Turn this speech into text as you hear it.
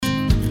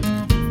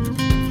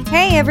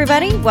Hey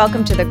everybody,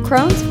 welcome to the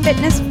Crohn's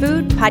Fitness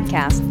Food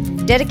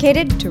Podcast,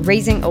 dedicated to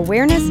raising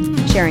awareness,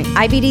 sharing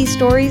IBD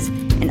stories,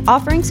 and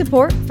offering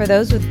support for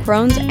those with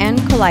Crohn's and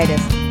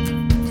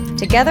colitis.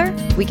 Together,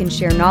 we can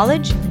share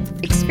knowledge,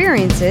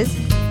 experiences,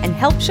 and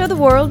help show the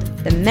world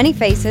the many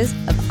faces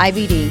of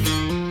IBD.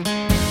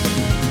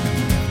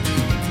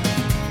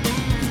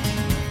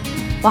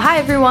 Well, hi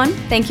everyone.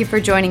 Thank you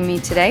for joining me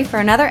today for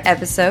another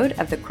episode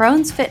of the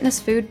Crohn's Fitness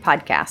Food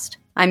Podcast.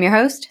 I'm your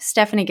host,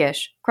 Stephanie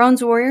Gish,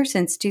 Crohn's warrior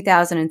since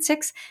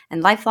 2006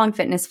 and lifelong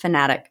fitness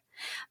fanatic.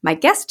 My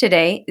guest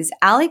today is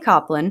Allie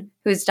Coplin,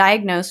 who was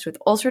diagnosed with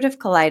ulcerative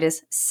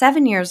colitis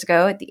 7 years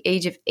ago at the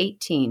age of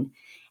 18.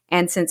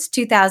 And since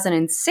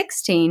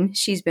 2016,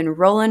 she's been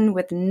rolling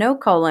with no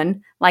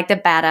colon like the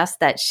badass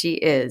that she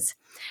is.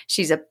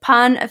 She's a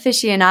pun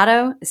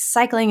aficionado, a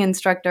cycling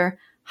instructor,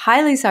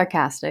 highly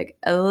sarcastic,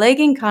 a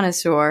legging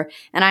connoisseur,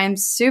 and I am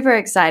super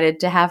excited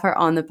to have her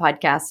on the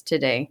podcast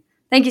today.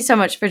 Thank you so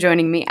much for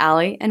joining me,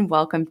 Allie, and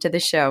welcome to the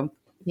show.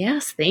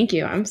 Yes, thank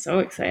you. I'm so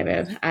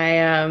excited.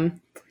 I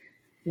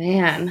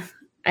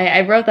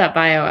wrote that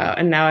bio out,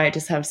 and now I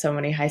just have so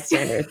many high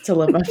standards to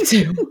live up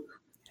to.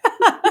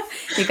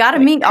 You got to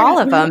meet all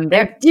of them.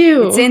 I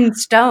do. It's in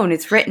stone.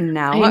 It's written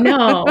now. I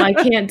know. I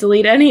can't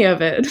delete any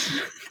of it.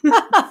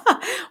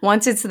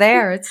 Once it's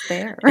there, it's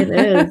there. It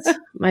is.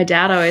 My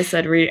dad always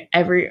said,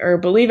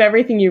 believe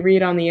everything you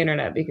read on the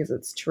internet because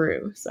it's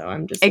true. So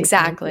I'm just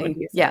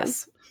exactly.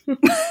 Yes.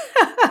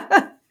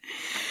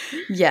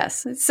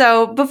 Yes.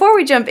 So before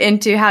we jump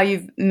into how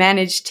you've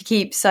managed to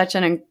keep such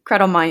an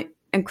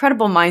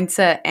incredible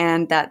mindset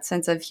and that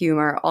sense of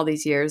humor all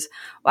these years,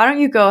 why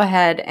don't you go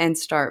ahead and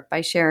start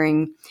by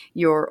sharing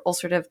your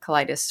ulcerative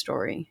colitis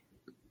story?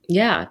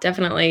 Yeah,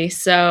 definitely.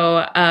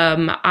 So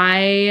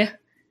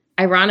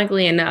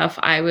ironically enough,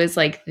 I was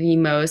like the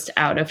most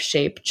out of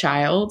shape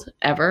child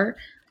ever.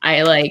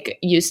 I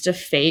used to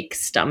fake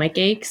stomach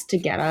aches to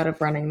get out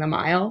of running the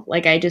mile.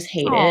 I just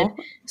hated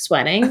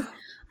sweating.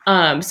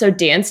 So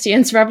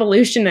Dance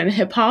Revolution and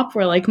hip hop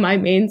were my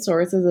main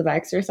sources of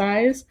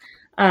exercise.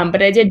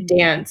 But I did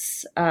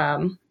dance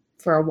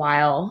for a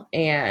while.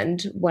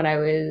 And when I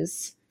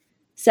was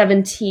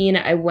 17,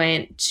 I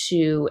went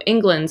to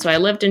England. So I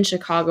lived in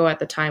Chicago at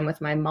the time with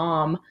my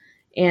mom.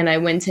 And I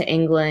went to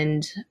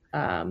England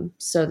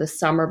so the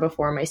summer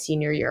before my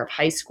senior year of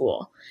high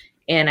school.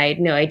 And I had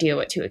no idea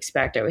what to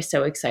expect. I was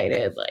so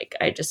excited.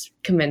 I just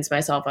convinced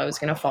myself I was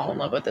going to fall in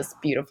love with this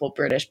beautiful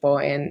British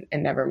boy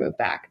and never move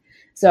back.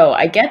 So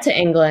I get to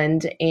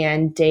England,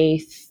 and day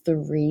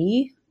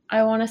 3,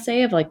 I want to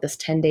say, of this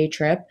 10-day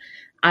trip,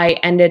 I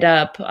ended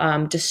up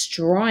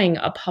destroying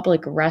a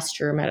public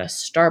restroom at a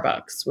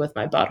Starbucks with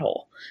my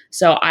butthole.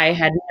 So I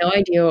had no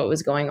idea what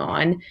was going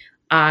on.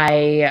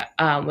 I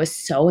was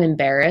so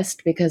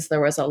embarrassed because there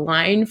was a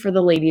line for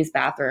the ladies'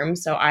 bathroom.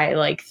 So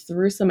I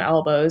threw some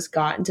elbows,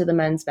 got into the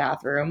men's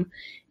bathroom,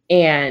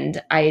 and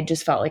I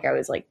just felt like I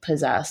was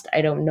possessed.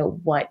 I don't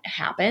know what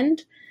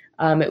happened.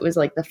 It was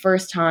the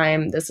first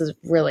time this has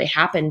really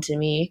happened to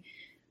me.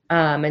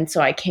 And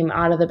so I came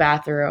out of the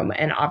bathroom,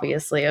 and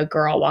obviously a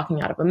girl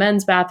walking out of a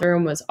men's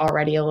bathroom was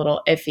already a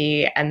little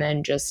iffy. And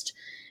then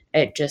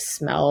it just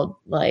smelled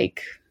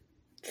like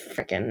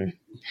freaking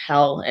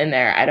hell in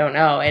there. I don't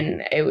know.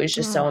 And it was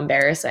just so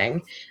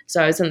embarrassing.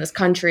 So I was in this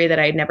country that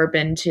I'd never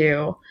been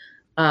to.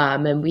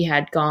 And we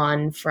had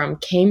gone from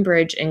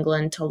Cambridge,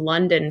 England to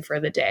London for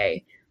the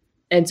day.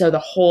 And so the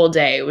whole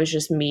day was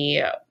just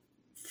me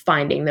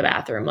finding the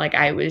bathroom.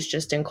 I was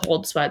just in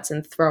cold sweats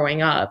and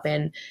throwing up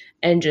and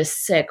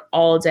just sick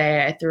all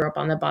day. I threw up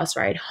on the bus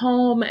ride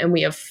home, and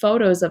we have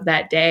photos of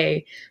that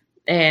day.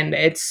 And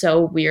it's so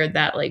weird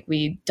that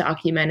we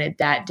documented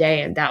that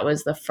day, and that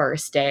was the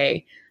first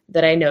day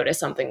that I noticed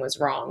something was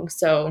wrong.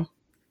 So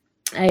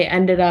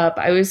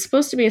I was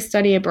supposed to be a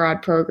study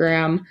abroad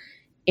program,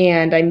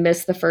 and I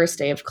missed the first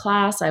day of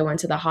class. I went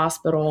to the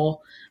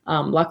hospital.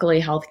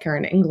 Luckily, healthcare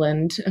in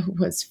England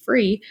was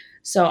free,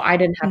 so I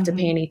didn't have to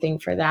pay anything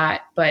for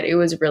that, but it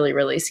was really,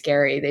 really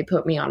scary. They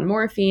put me on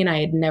morphine.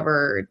 I had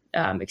never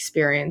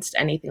experienced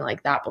anything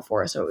like that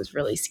before, so it was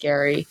really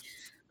scary.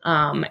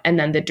 And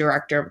then the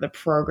director of the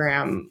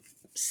program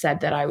said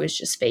that I was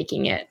just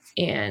faking it.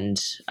 And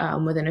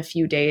within a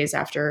few days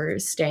after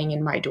staying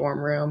in my dorm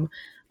room,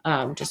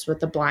 just with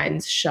the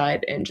blinds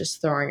shut and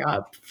just throwing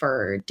up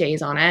for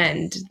days on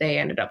end, they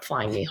ended up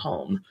flying me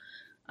home.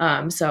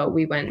 So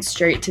we went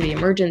straight to the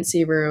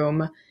emergency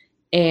room,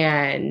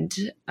 and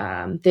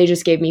they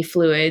just gave me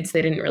fluids.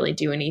 They didn't really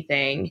do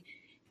anything.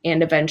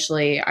 And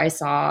eventually I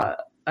saw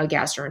a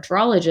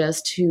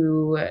gastroenterologist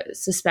who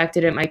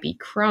suspected it might be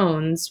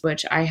Crohn's,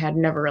 which I had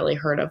never really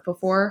heard of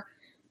before.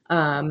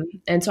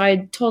 And so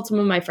I told some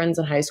of my friends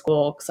in high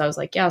school, because I was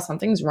like, yeah,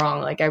 something's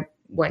wrong. I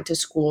went to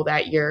school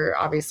that year,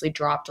 obviously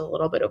dropped a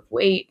little bit of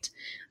weight.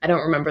 I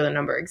don't remember the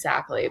number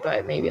exactly,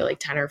 but maybe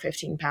 10 or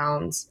 15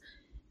 pounds.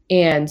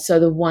 And so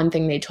the one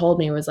thing they told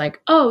me was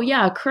oh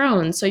yeah,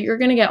 Crohn's. So you're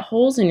going to get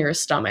holes in your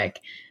stomach.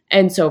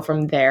 And so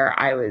from there,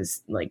 I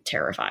was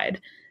terrified.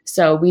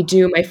 So we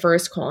do my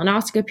first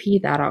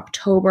colonoscopy that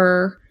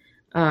October.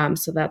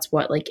 So that's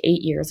what, like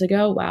 8 years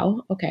ago?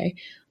 Wow. Okay.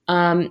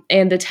 And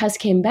the test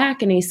came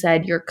back and he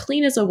said, "You're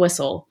clean as a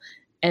whistle."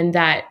 And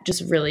that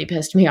just really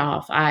pissed me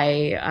off.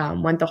 I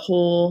went the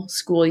whole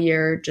school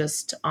year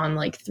just on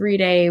like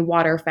 3-day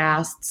water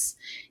fasts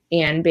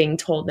and being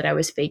told that I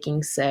was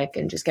faking sick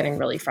and just getting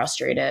really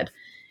frustrated.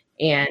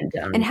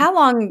 And how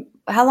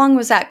long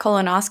was that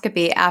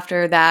colonoscopy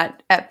after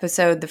that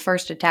episode, the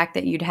first attack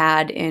that you'd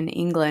had in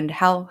England?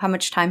 How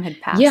much time had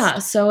passed? Yeah,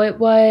 so it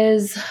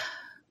was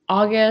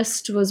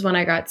August was when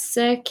I got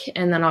sick,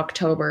 and then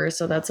October,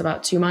 so that's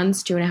about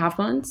 2.5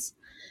 months.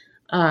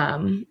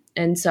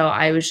 And so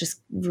I was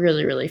just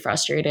really, really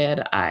frustrated.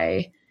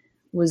 I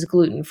was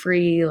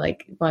gluten-free.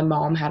 Like, my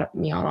mom had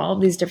me on all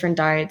of these different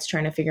diets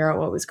trying to figure out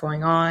what was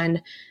going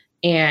on.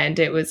 And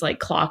it was like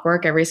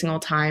clockwork. Every single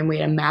time we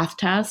had a math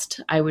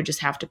test, I would just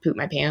have to poop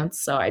my pants.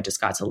 So I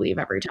just got to leave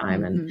every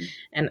time.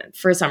 And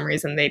for some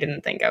reason, they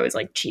didn't think I was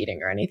like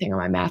cheating or anything on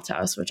my math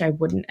test, which I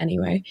wouldn't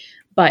anyway.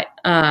 But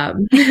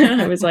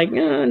I was like,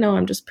 no,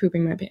 I'm just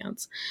pooping my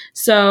pants.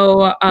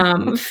 So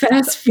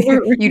fast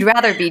forward. You'd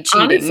rather be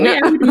cheating. Honestly,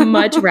 I would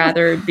much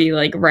rather be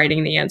like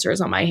writing the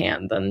answers on my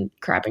hand than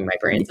crapping my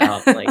brains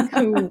out. Like,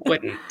 who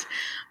wouldn't?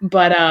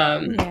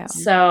 But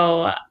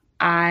so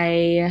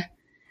I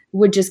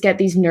would just get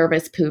these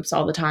nervous poops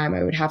all the time.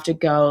 I would have to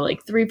go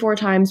like 3-4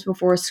 times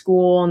before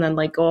school and then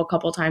like go a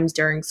couple times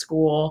during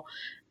school.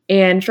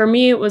 And for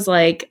me, it was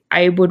like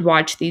I would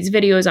watch these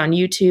videos on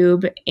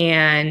YouTube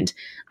and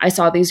I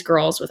saw these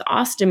girls with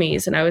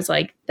ostomies and I was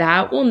like,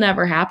 that will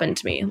never happen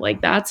to me.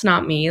 Like, that's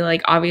not me.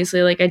 Like,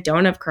 obviously, like I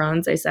don't have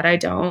Crohn's. I said I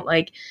don't.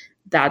 Like,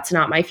 that's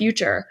not my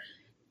future.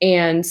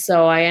 And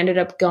so I ended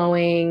up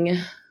going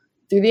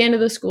through the end of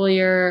the school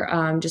year,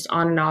 just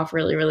on and off,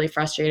 really, really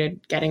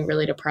frustrated, getting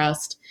really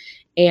depressed.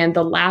 And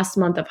the last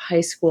month of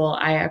high school,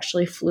 I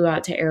actually flew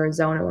out to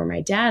Arizona where my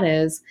dad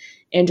is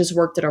and just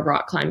worked at a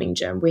rock climbing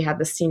gym. We had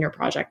the senior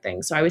project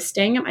thing. So I was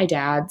staying at my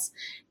dad's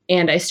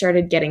and I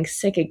started getting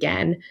sick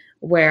again,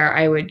 where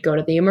I would go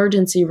to the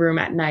emergency room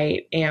at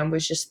night and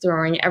was just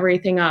throwing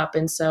everything up.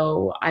 And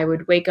so I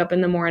would wake up in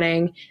the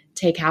morning,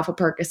 take half a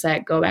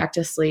Percocet, go back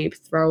to sleep,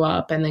 throw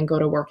up, and then go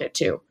to work at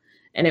 2.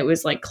 And it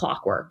was like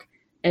clockwork.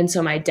 And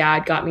so my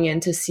dad got me in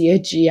to see a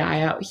GI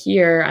out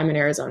here. I'm in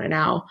Arizona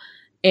now.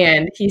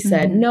 And he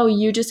said, no,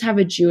 you just have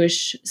a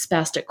Jewish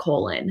spastic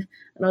colon.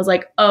 And I was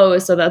like, oh,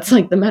 so that's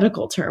like the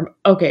medical term.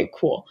 Okay,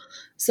 cool.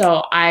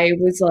 So I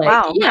was like,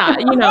 wow. Yeah,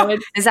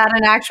 is that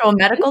an actual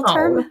medical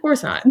term? Of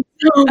course not.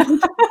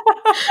 I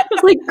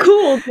was like,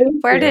 cool.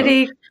 Where did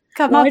he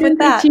come up with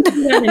that? Teach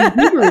that in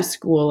Hebrew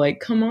school? Like,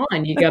 come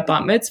on, you get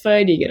bat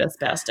mitzvah, you get a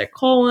spastic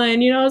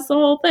colon, it's the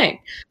whole thing.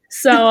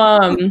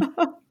 So,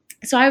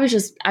 so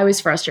I was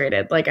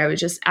frustrated. Like, I was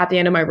just at the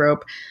end of my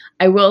rope.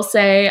 I will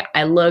say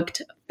I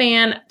looked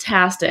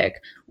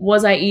fantastic.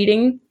 Was I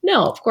eating?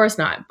 No, of course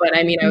not. But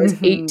I mean, I was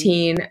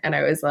 18 and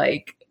I was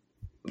like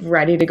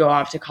ready to go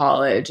off to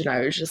college. And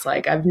I was just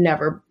like, I've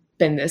never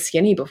been this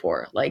skinny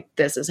before. Like,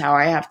 this is how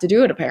I have to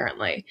do it,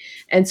 apparently.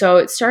 And so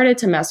it started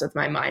to mess with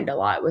my mind a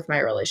lot with my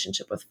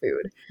relationship with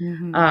food.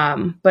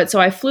 But so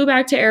I flew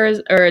back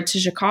to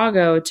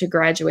Chicago to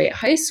graduate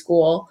high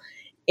school.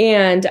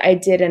 And I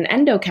did an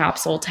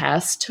endocapsule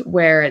test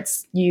where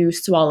you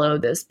swallow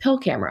this pill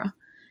camera.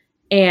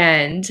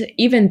 And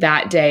even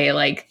that day,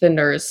 like, the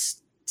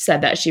nurse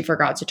said that she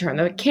forgot to turn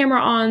the camera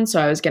on. So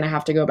I was going to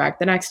have to go back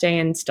the next day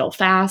and still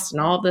fast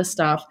and all of this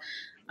stuff.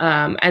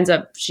 Ends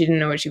up, she didn't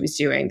know what she was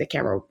doing. The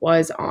camera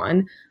was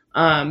on.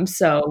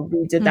 So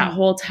we did that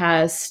whole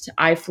test.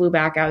 I flew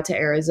back out to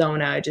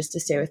Arizona just to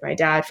stay with my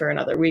dad for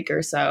another week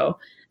or so.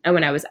 And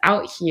when I was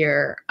out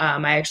here,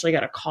 I actually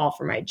got a call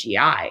from my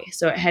GI.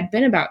 So it had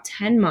been about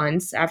 10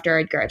 months after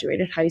I'd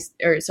graduated high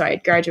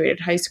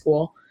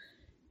school.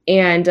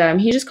 And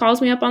he just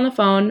calls me up on the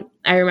phone.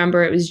 I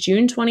remember it was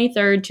June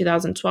 23rd,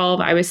 2012.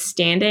 I was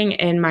standing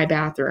in my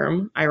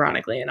bathroom,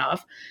 ironically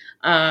enough.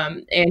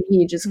 And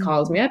he just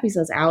calls me up. He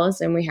says,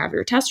 Allison, we have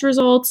your test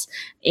results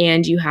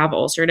and you have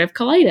ulcerative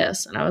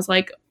colitis. And I was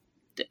like,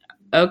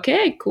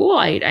 okay, cool.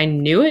 I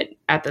knew it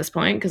at this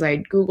point because I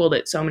Googled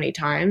it so many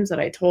times that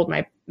I told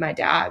my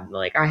dad,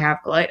 like, I have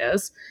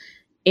colitis.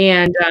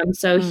 And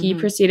so he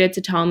proceeded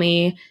to tell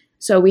me,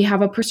 so we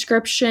have a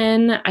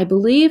prescription. I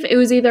believe it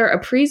was either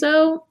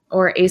Aprezo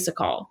or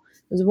Asacol.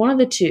 It was one of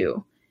the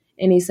two.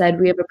 And he said,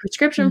 we have a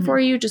prescription for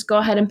you. Just go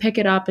ahead and pick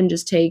it up and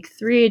just take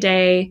 3 a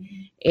day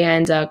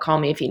and call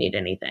me if you need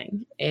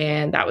anything.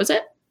 And that was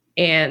it.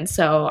 And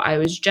so I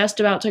was just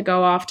about to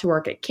go off to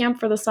work at camp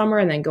for the summer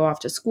and then go off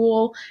to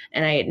school.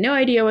 And I had no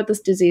idea what this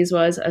disease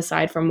was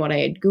aside from what I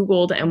had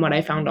Googled and what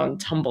I found on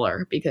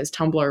Tumblr, because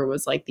Tumblr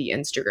was like the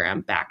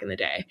Instagram back in the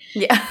day.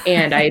 Yeah.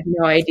 And I had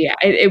no idea.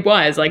 It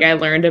was like, I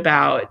learned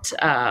about,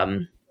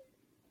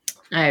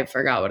 I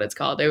forgot what it's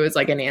called. It was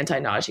like an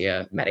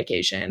anti-nausea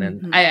medication.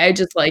 And I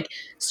just like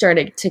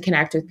started to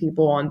connect with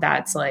people. And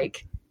that's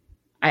like,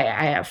 I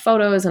have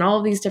photos and all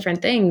of these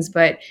different things,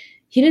 but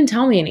he didn't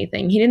tell me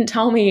anything. He didn't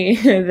tell me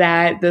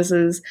that this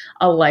is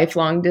a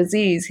lifelong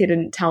disease. He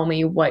didn't tell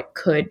me what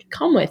could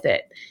come with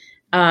it.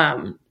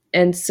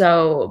 And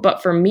so,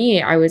 but for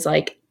me, I was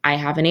like, I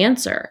have an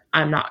answer.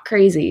 I'm not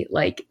crazy.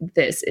 Like,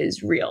 this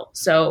is real.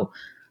 So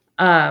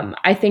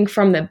I think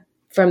from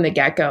the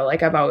get-go,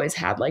 like I've always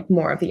had like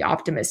more of the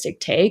optimistic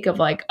take of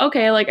like,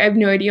 okay, like I have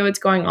no idea what's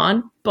going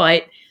on,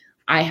 but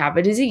I have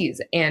a disease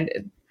and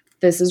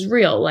this is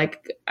real.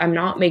 Like I'm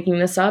not making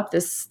this up.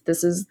 This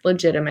is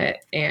legitimate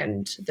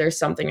and there's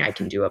something I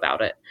can do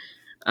about it.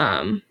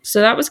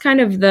 So that was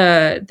kind of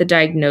the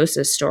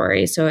diagnosis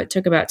story. So it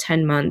took about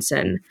 10 months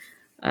and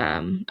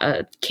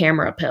a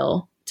camera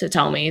pill to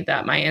tell me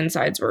that my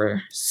insides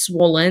were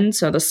swollen.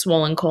 So the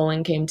swollen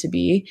colon came to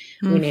be.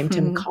 We named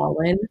him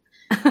Colin.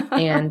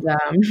 And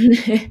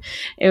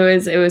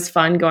it was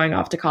fun going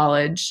off to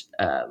college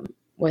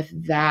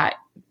with that,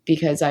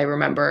 because I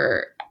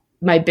remember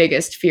my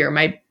biggest fear,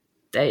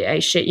 I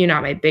shit you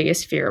not, my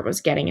biggest fear was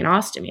getting an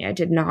ostomy. I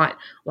did not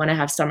want to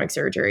have stomach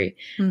surgery.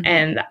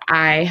 And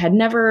I had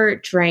never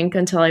drank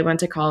until I went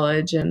to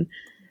college. And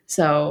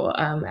so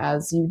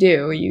as you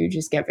do, you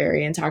just get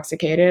very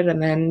intoxicated,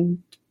 and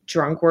then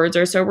drunk words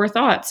are sober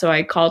thoughts. So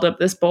I called up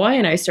this boy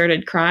and I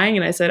started crying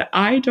and I said,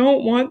 I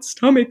don't want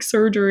stomach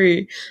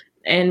surgery.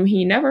 And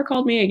he never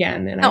called me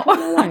again. And I don't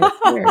know why. It's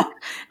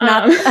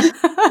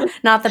weird.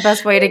 Not the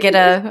best way to get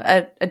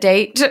a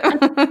date. No,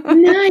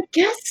 I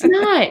guess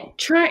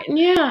not.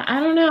 Yeah, I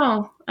don't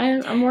know.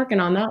 I'm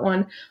working on that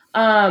one.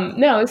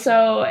 No,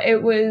 so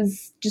it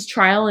was just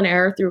trial and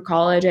error through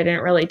college. I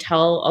didn't really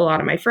tell a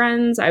lot of my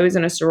friends. I was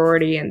in a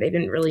sorority and they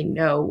didn't really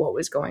know what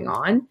was going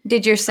on.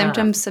 Did your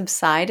symptoms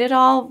subside at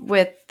all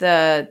with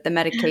the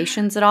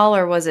medications at all,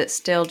 or was it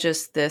still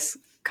just this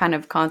kind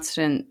of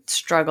constant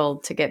struggle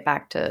to get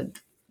back to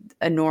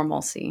a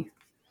normalcy?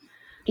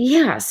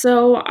 Yeah,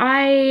 so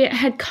I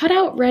had cut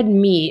out red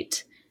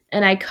meat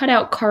and I cut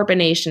out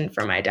carbonation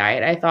from my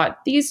diet. I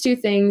thought these two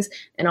things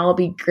and I'll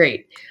be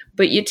great.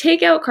 But you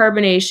take out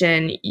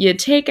carbonation, you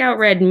take out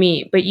red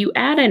meat, but you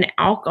add in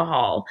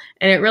alcohol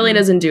and it really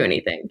doesn't do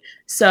anything.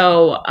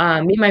 So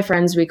me and my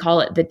friends, we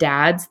call it the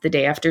dads, the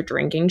day after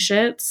drinking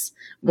shits,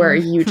 where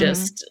you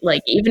just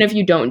like, even if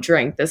you don't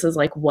drink, this is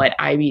like what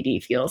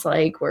IBD feels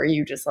like, where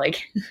you just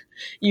like,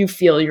 you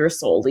feel your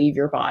soul leave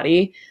your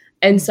body.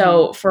 And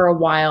so for a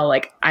while,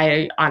 like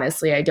I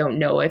don't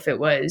know if it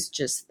was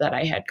just that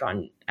I had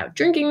gone out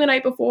drinking the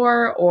night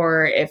before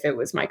or if it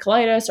was my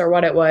colitis or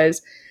what it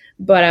was.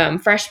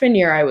 But freshman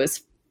year, I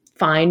was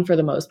fine for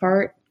the most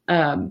part.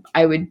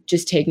 I would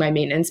just take my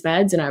maintenance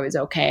meds and I was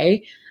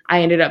okay.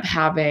 I ended up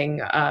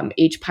having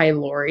H.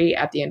 pylori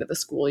at the end of the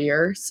school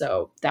year.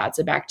 So that's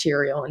a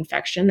bacterial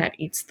infection that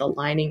eats the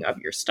lining of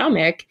your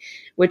stomach,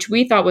 which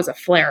we thought was a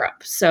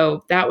flare-up.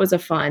 So that was a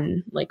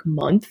fun like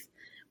month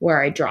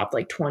where I dropped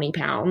like 20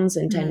 pounds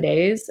in 10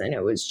 days. And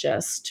it was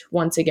just,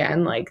 once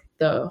again, like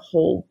the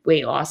whole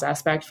weight loss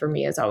aspect for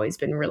me has always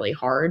been really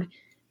hard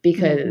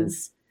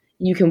because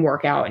you can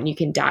work out and you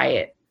can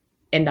diet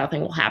and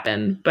nothing will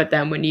happen. But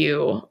then when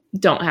you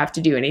don't have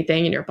to do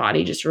anything and your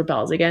body just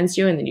rebels against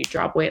you and then you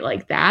drop weight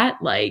like that,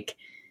 like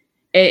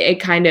it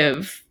kind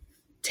of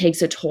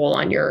takes a toll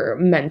on your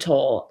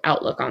mental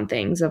outlook on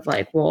things of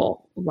like,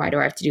 well, why do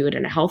I have to do it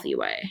in a healthy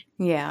way?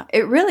 Yeah,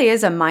 it really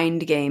is a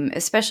mind game,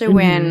 especially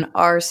when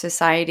our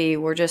society,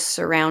 we're just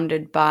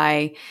surrounded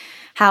by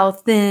how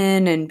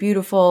thin and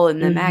beautiful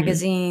and the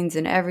magazines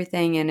and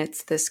everything. And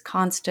it's this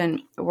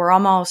constant, we're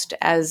almost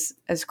as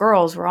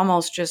girls, we're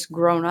almost just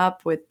grown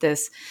up with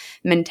this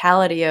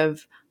mentality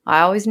of, I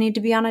always need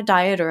to be on a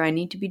diet or I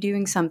need to be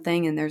doing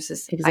something. And there's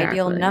this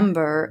ideal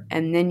number.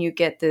 And then you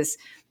get this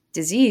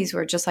disease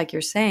where, just like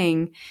you're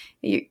saying,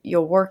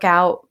 you'll work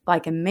out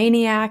like a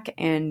maniac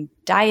and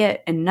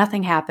diet and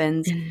nothing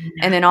happens.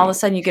 And then all of a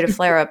sudden you get a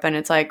flare up and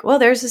it's like, well,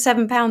 there's the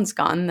 7 pounds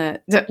gone. Yeah,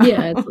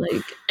 it's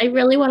like, I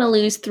really want to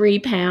lose 3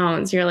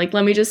 pounds. You're like,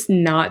 let me just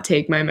not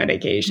take my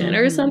medication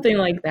or something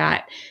like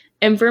that.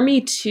 And for me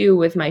too,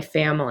 with my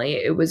family,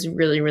 it was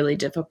really, really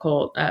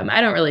difficult.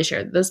 I don't really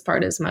share this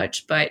part as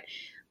much, but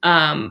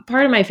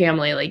part of my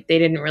family, like they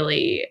didn't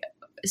really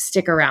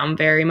stick around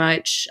very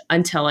much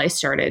until I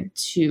started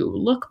to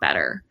look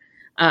better.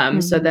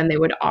 So then they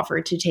would offer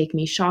to take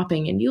me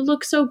shopping and you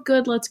look so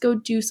good, let's go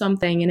do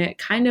something. And it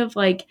kind of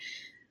like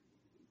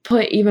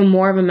put even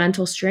more of a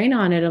mental strain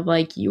on it of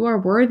like, you are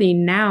worthy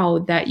now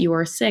that you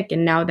are sick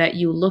and now that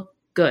you look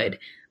good.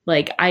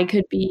 Like I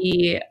could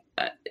be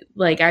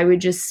like, I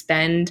would just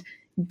spend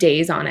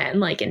days on end,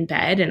 like in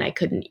bed, and I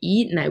couldn't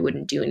eat and I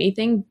wouldn't do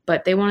anything,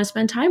 but they want to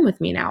spend time with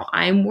me now.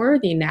 I'm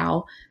worthy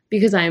now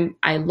because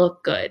I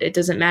look good. It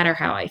doesn't matter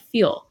how I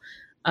feel.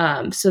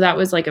 So that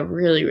was like a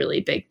really,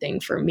 really big thing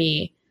for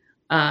me.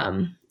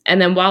 And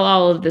then while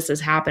all of this is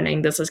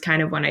happening, this is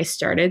kind of when I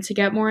started to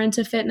get more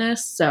into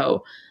fitness.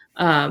 So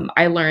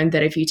I learned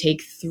that if you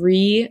take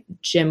 3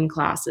 gym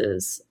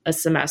classes a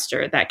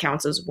semester, that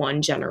counts as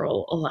 1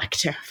 general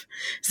elective.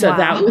 So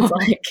that was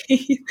like,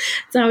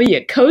 it's how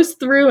you coast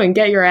through and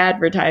get your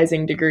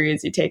advertising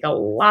degrees. You take a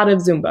lot of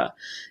Zumba.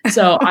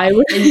 So I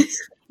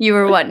was... You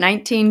were what,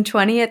 19,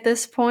 20 at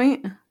this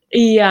point?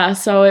 Yeah.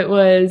 So it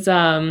was,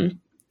 I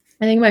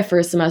think my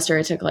first semester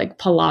I took like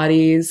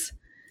Pilates,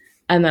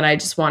 And then I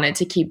just wanted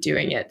to keep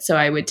doing it. So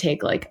I would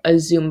take like a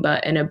Zumba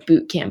and a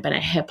boot camp and a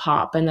hip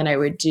hop. And then I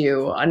would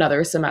do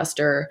another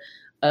semester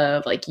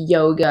of like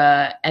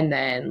yoga and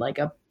then like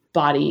a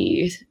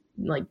body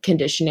like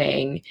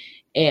conditioning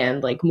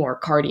and like more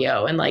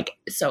cardio. And like,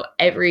 so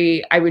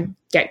I would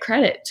get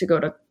credit to go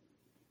to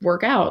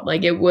work out.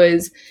 Like it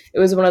was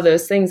one of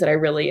those things that I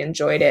really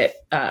enjoyed it.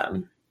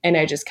 And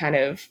I just kind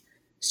of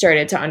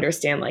started to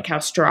understand like how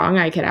strong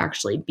I could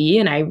actually be.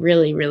 And I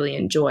really, really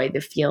enjoy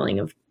the feeling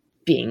of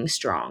being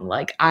strong.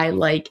 Like I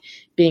like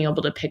being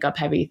able to pick up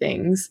heavy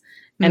things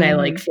and I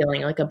like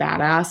feeling like a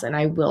badass and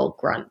I will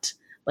grunt.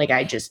 Like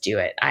I just do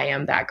it. I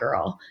am that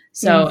girl.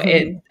 So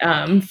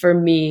for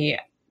me,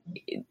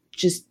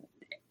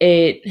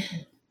 I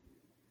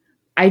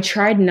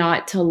tried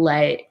not to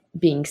let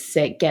being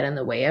sick get in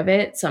the way of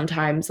it.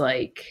 Sometimes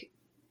like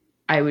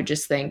I would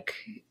just think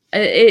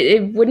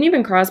it wouldn't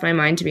even cross my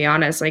mind, to be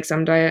honest. Like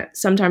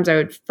sometimes I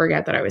would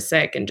forget that I was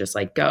sick and just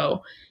like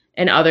go.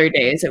 And other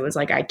days it was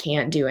like, I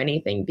can't do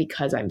anything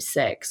because I'm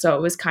sick. So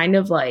it was kind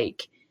of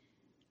like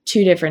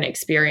two different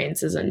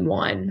experiences in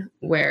one,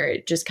 where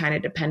it just kind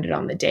of depended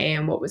on the day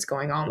and what was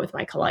going on with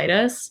my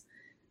colitis.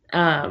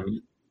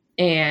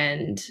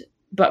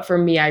 But for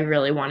me, I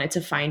really wanted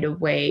to find a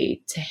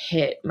way to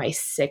hit my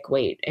sick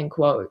weight in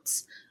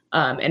quotes,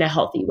 in a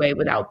healthy way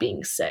without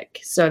being sick.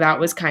 So that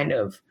was kind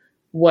of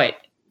what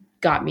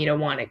got me to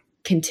want to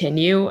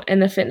continue in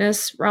the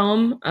fitness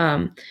realm.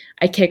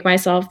 I kick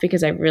myself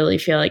because I really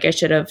feel like I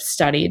should have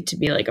studied to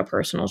be like a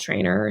personal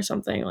trainer or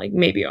something, like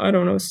maybe, I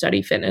don't know,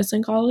 study fitness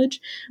in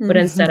college, but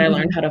instead I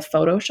learned how to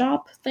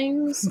Photoshop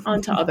things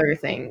onto other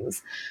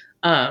things.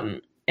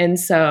 And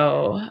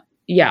so,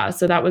 yeah,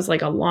 so that was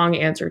like a long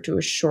answer to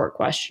a short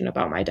question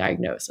about my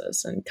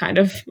diagnosis and kind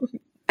of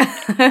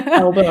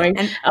elbowing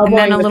and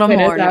then a little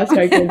more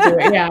aspect into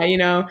it. Yeah, you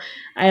know,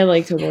 I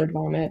like to word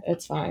vomit.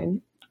 It's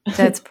fine.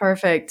 That's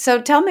perfect.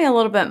 So tell me a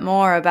little bit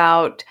more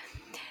about,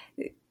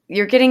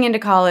 you're getting into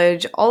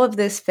college, all of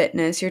this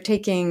fitness, you're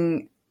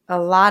taking a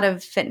lot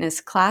of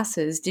fitness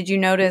classes. Did you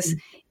notice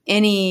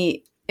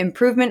any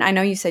improvement? I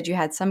know you said you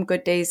had some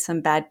good days, some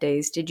bad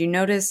days. Did you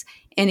notice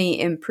any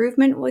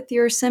improvement with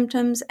your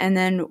symptoms? And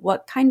then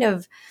what kind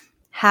of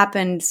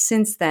happened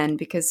since then?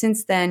 Because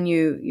since then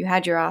you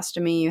had your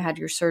ostomy, you had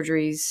your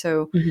surgeries.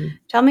 So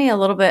tell me a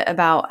little bit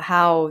about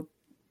how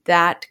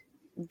that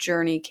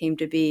journey came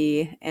to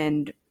be,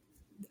 and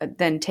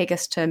then take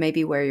us to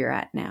maybe where you're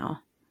at now.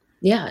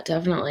 Yeah,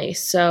 definitely.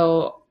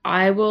 So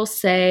I will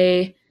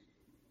say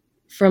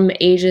from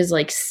ages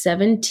like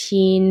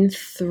 17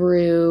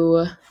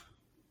 through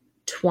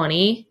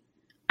 20,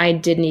 I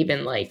didn't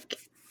even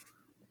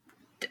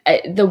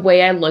the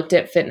way I looked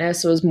at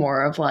fitness was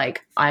more of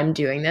like, I'm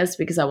doing this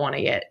because I want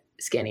to get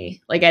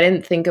skinny. Like I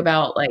didn't think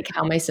about like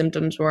how my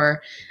symptoms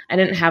were. I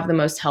didn't have the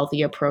most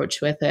healthy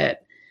approach with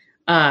it.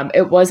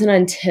 It wasn't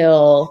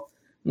until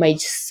my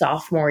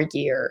sophomore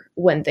year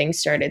when things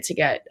started to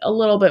get a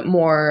little bit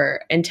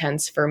more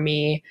intense for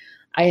me.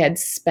 I had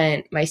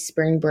spent my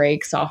spring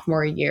break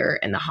sophomore year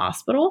in the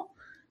hospital,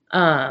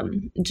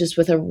 just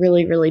with a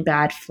really, really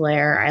bad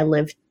flare. I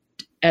lived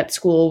at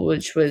school,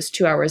 which was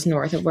 2 hours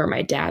north of where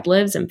my dad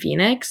lives in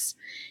Phoenix.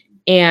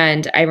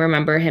 And I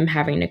remember him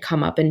having to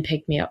come up and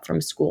pick me up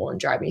from school and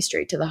drive me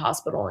straight to the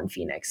hospital in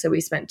Phoenix. So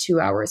we spent 2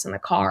 hours in the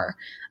car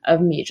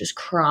of me just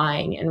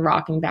crying and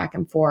rocking back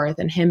and forth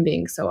and him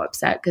being so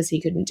upset because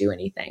he couldn't do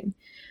anything.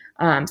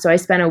 So I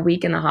spent a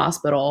week in the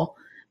hospital.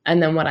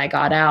 And then when I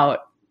got out,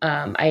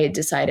 I had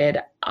decided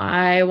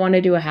I want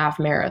to do a half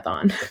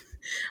marathon.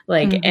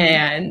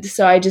 And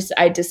so I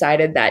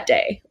decided that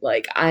day,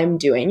 like, I'm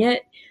doing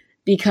it,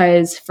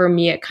 because for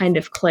me, it kind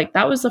of clicked.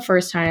 That was the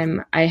first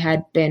time I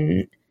had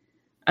been,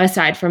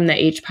 aside from the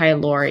H.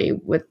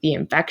 pylori with the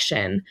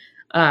infection,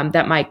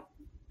 that my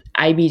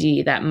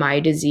IBD, that my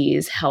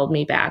disease held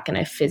me back and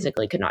I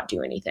physically could not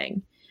do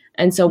anything.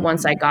 And so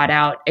once I got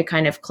out, it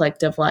kind of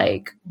clicked of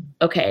like,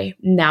 okay,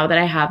 now that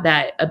I have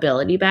that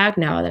ability back,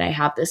 now that I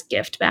have this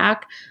gift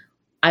back,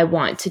 I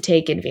want to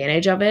take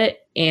advantage of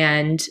it.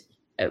 And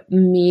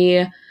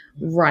me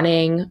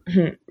running,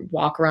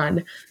 walk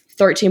run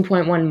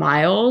 13.1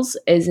 miles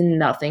is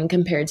nothing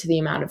compared to the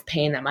amount of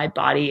pain that my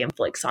body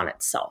inflicts on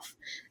itself.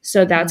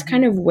 So that's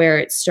kind of where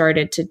it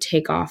started to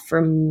take off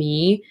for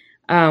me,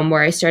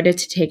 where I started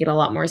to take it a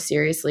lot more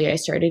seriously. I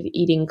started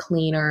eating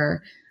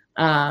cleaner.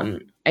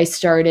 I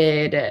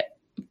started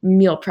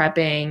meal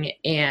prepping,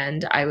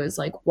 and I was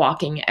like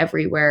walking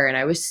everywhere and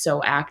I was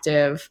so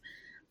active.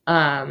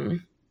 But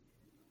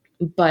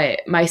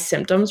my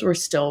symptoms were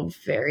still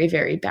very,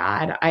 very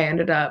bad. I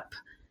ended up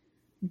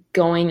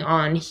going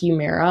on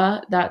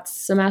Humira that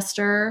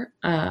semester.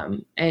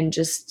 And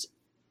just,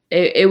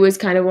 it was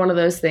kind of one of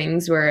those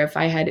things where if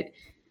I had,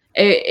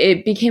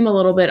 it became a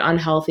little bit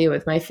unhealthy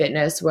with my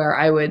fitness, where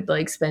I would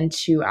like spend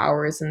 2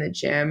 hours in the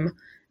gym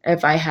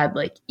if I had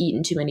like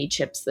eaten too many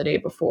chips the day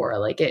before.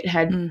 Like it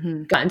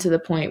had gotten to the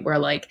point where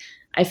like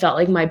I felt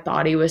like my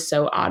body was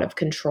so out of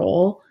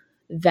control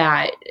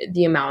that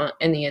the amount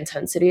and the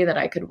intensity that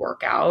I could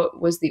work out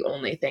was the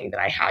only thing that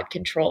I had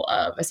control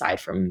of,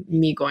 aside from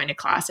me going to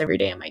class every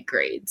day and my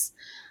grades.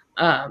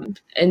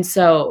 And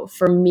so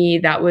for me,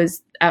 that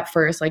was at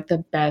first like the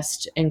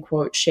best, in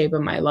quote, shape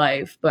of my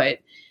life. But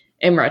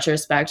in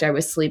retrospect, I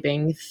was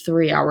sleeping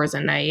 3 hours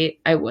a night.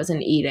 I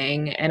wasn't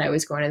eating, and I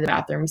was going to the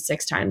bathroom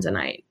 6 times a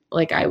night.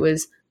 Like, I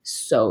was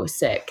so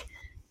sick.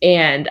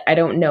 And I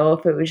don't know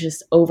if it was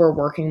just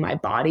overworking my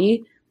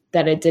body,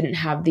 that it didn't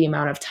have the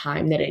amount of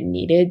time that it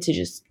needed to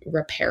just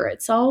repair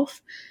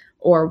itself,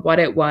 or what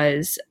it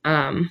was.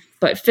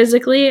 But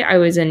physically, I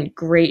was in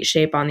great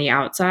shape on the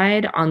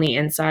outside. On the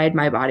inside,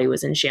 my body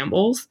was in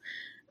shambles.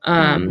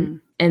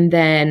 And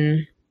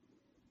then,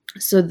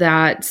 so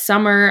that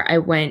summer, I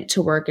went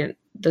to work at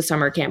the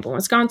summer camp in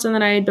Wisconsin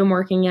that I had been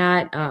working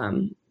at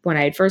when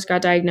I had first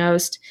got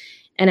diagnosed.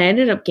 And I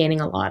ended up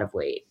gaining a lot of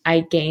weight.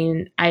 I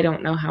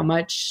don't know how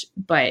much,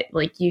 but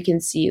like you can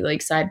see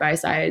like side by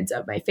sides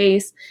of my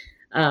face.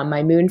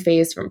 My moon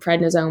phase from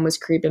prednisone was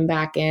creeping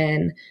back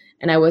in,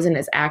 and I wasn't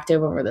as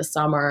active over the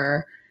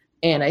summer.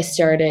 And I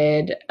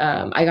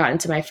got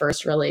into my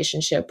first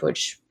relationship,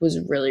 which was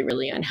really,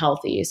 really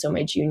unhealthy. So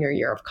my junior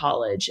year of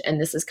college.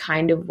 And this is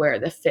kind of where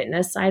the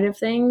fitness side of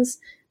things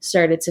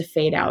started to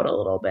fade out a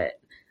little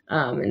bit.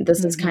 And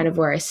this is kind of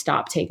where I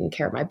stopped taking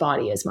care of my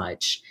body as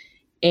much.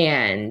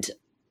 And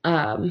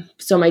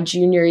so my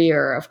junior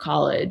year of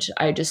college,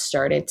 I just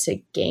started to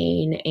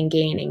gain and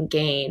gain and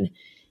gain.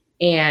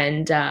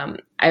 And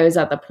I was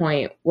at the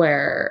point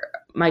where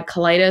my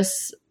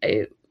colitis,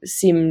 it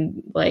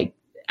seemed like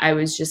I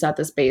was just at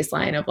this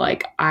baseline of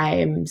like,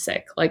 I'm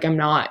sick. Like, I'm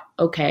not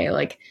okay.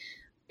 Like,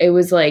 it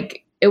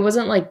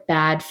wasn't like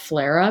bad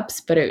flare-ups,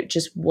 but it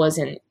just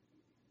wasn't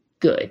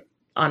good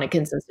on a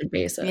consistent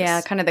basis. Yeah,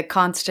 kind of the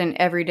constant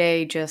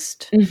everyday,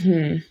 just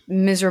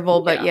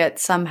miserable, but yet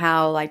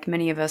somehow, like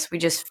many of us, we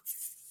just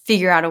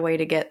figure out a way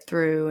to get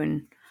through,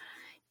 and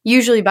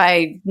usually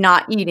by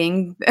not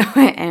eating.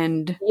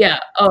 And yeah.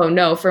 Oh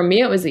no, for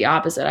me it was the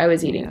opposite. I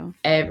was eating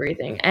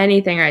everything,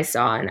 anything I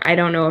saw, and I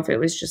don't know if it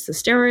was just the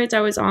steroids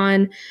I was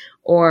on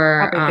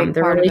or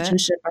the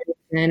relationship I was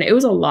in. It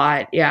was a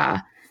lot,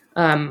 yeah.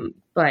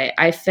 But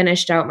I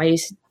finished out my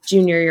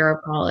junior year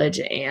of college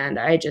and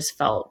I just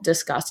felt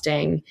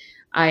disgusting.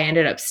 I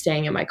ended up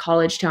staying in my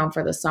college town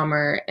for the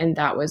summer, and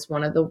that was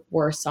one of the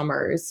worst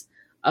summers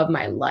of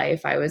my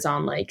life. I was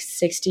on like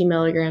 60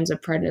 milligrams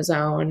of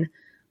prednisone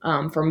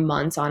for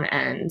months on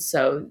end.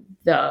 So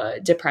the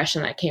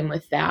depression that came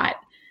with that,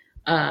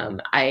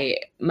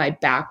 my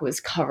back was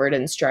covered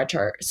in stretch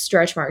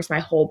marks, my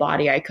whole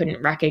body I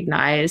couldn't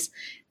recognize.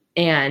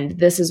 And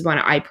this is when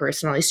I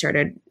personally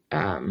started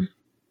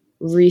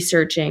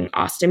researching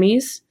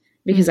ostomies,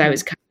 because I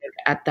was kind of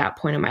at that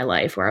point in my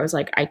life where I was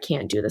like, I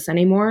can't do this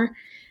anymore.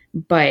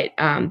 But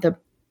the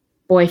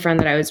boyfriend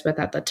that I was with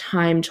at the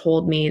time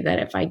told me that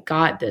if I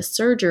got this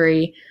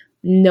surgery,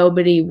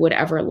 nobody would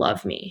ever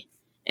love me.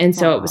 And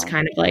so it was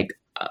kind of like,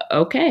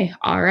 okay,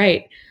 all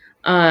right.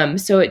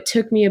 So it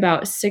took me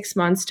about 6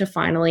 months to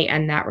finally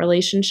end that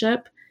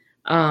relationship.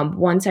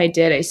 Once I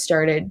did, I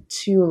started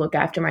to look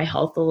after my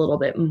health a little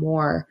bit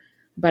more,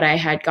 but I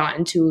had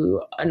gotten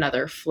to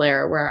another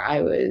flare where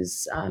I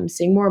was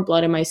seeing more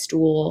blood in my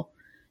stool.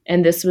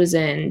 And this was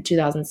in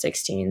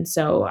 2016.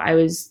 So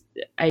I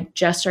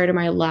just started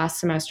my last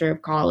semester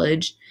of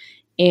college,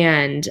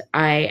 and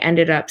I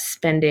ended up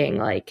spending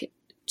like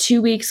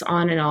 2 weeks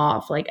on and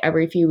off, like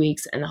every few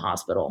weeks in the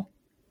hospital.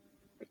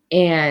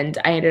 And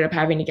I ended up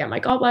having to get my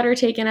gallbladder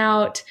taken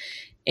out,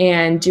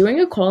 and doing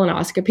a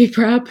colonoscopy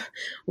prep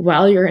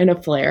while you're in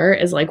a flare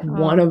is like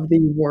one of the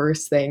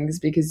worst things,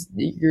 because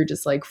you're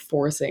just like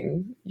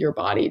forcing your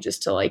body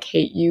just to like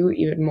hate you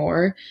even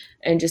more.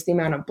 And just the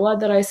amount of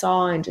blood that I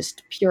saw and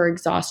just pure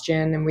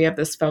exhaustion. And we have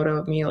this photo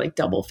of me like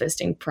double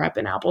fisting prep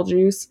and apple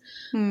juice.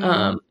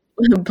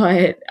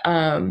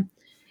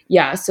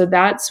 Yeah, so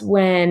that's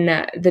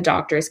when the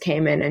doctors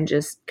came in and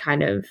just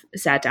kind of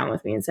sat down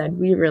with me and said,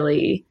 we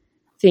really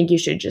think you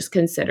should just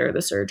consider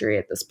the surgery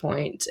at this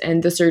point.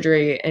 And the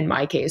surgery in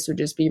my case would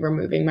just be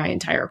removing my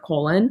entire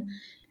colon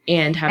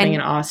and having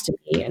an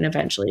ostomy and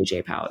eventually a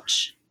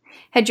J-pouch.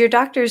 Had your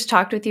doctors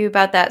talked with you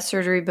about that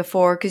surgery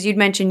before? Because you'd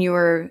mentioned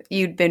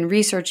you'd been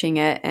researching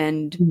it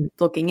and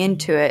looking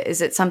into it.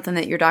 Is it something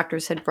that your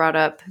doctors had brought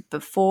up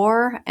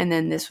before, and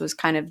then this was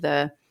kind of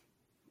the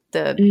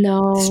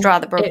straw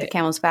that broke the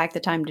camel's back, the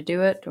time to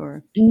do it?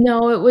 Or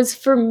no, it was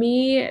for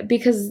me,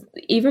 because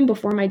even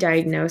before my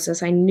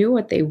diagnosis, I knew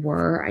what they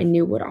were. I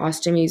knew what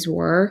ostomies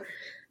were.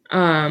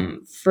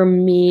 For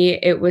me,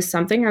 it was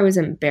something I was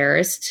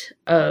embarrassed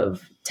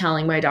of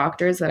telling my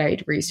doctors that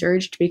I'd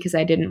researched, because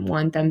I didn't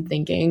want them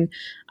thinking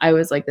I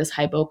was like this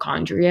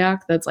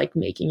hypochondriac that's like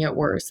making it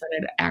worse than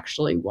it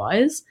actually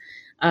was.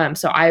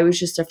 So I was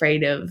just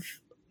afraid of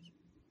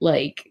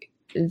like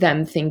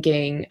them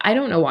thinking, I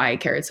don't know why I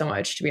cared so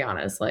much, to be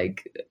honest.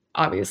 Like,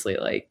 obviously,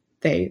 like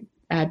they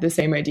had the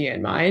same idea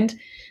in mind.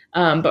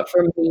 But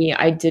for me,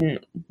 I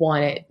didn't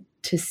want it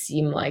to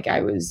seem like I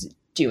was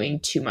doing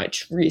too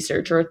much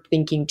research or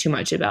thinking too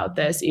much about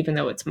this, even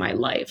though it's my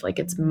life, like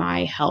it's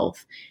my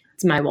health,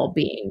 it's my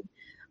well-being.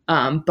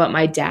 But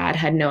my dad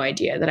had no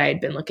idea that I had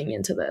been looking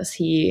into this.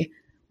 He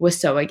was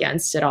so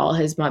against it all.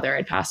 His mother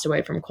had passed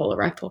away from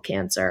colorectal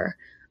cancer.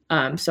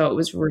 So it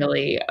was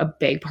really a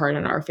big part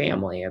in our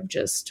family of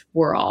just,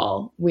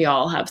 we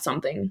all have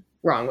something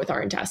wrong with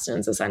our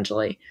intestines,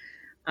 essentially.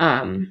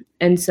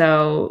 And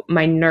so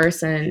my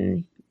nurse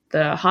in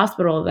the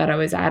hospital that I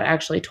was at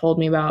actually told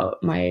me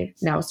about my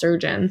now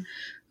surgeon,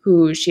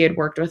 who she had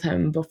worked with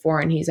him before,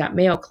 and he's at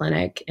Mayo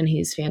Clinic, and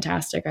he's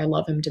fantastic. I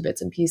love him to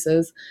bits and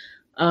pieces.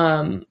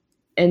 And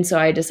so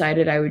I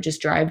decided I would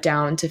just drive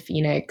down to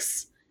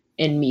Phoenix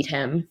and meet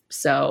him.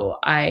 So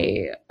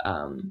I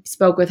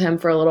spoke with him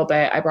for a little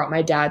bit. I brought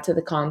my dad to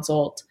the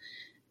consult,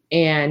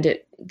 and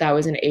that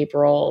was in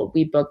April.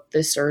 We booked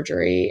the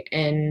surgery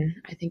in,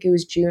 I think it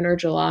was June or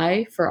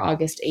July, for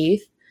August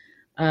 8th.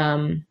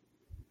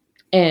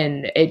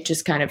 And it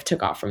just kind of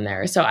took off from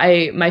there. So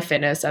my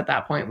fitness at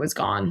that point was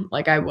gone.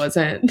 Like I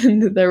wasn't,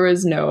 there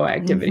was no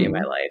activity in my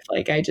life.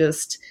 Like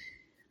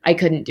I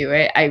couldn't do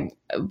it. I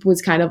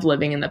was kind of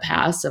living in the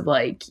past of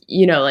like,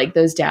 you know, like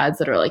those dads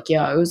that are like,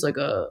 yeah, I was like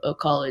a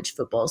college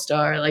football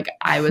star. Like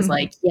I was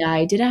like, yeah,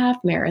 I did a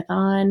half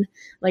marathon.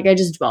 Like I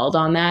just dwelled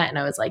on that. And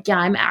I was like, yeah,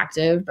 I'm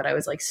active, but I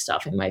was like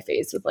stuffing my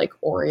face with like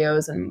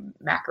Oreos and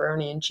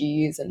macaroni and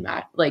cheese and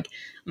like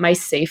my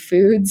safe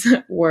foods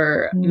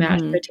were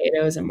mashed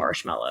potatoes and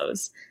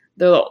marshmallows.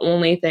 They're the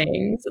only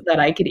things that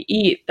I could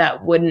eat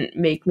that wouldn't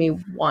make me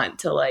want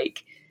to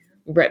like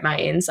rip my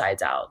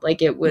insides out.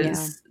 Like it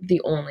was the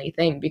only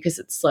thing, because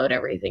it slowed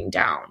everything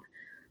down.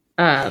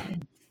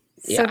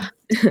 So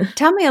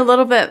tell me a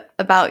little bit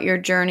about your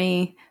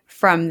journey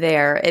from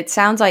there. It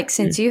sounds like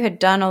since you had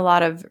done a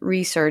lot of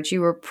research,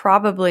 you were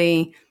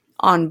probably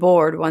on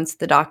board once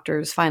the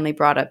doctors finally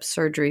brought up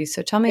surgery.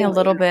 So tell me a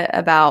little bit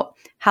about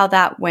how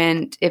that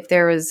went. If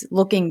there was,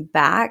 looking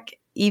back,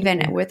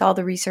 even with all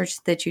the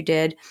research that you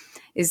did,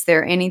 is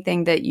there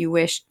anything that you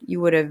wished you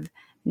would have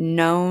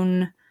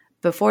known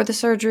before the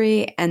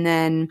surgery? And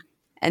then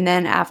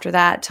after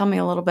that, tell me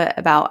a little bit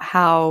about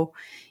how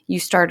you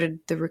started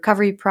the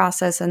recovery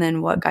process and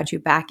then what got you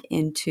back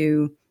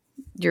into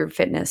your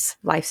fitness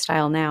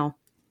lifestyle now.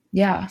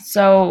 Yeah.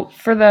 So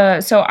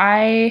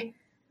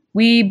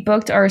we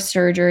booked my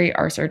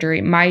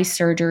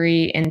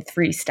surgery in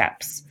 3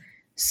 steps.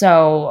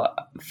 So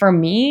for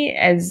me,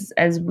 as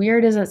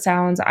weird as it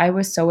sounds, I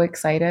was so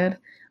excited.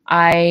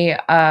 I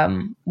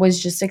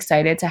was just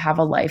excited to have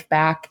a life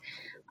back.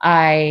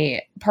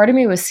 Part of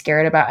me was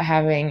scared about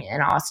having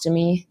an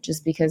ostomy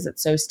just because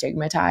it's so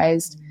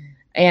stigmatized.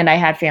 And I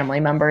had family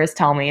members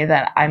tell me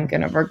that I'm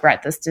going to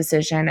regret this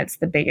decision. It's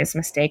the biggest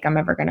mistake I'm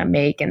ever going to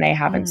make. And they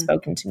haven't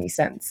spoken to me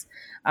since.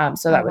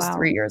 So that was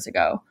 3 years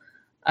ago.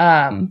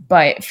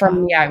 But for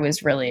me, I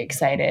was really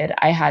excited.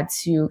 I had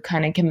to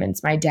kind of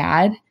convince my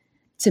dad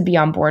to be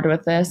on board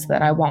with this,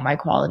 that I want my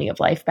quality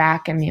of life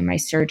back. And me and my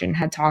surgeon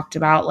had talked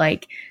about,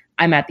 like,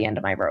 I'm at the end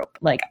of my rope.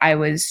 Like, I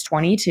was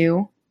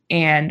 22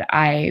 and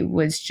I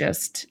was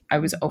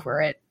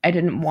over it. I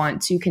didn't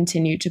want to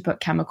continue to put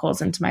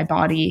chemicals into my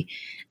body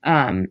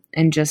and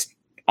just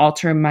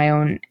alter my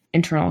own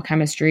internal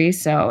chemistry.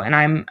 And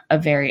I'm a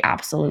very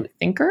absolute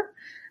thinker.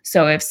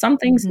 So if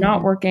something's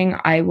not working,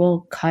 I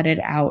will cut it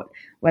out,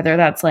 whether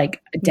that's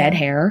like dead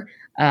hair,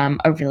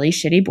 a really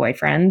shitty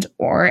boyfriend,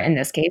 or in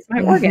this case,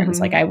 my organs.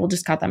 Like I will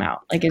just cut them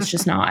out. Like it's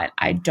just not,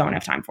 I don't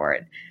have time for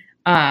it.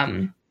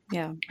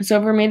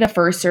 So for me, the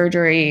first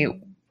surgery,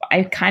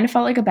 I kind of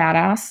felt like a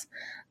badass.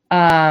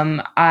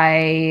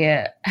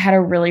 I had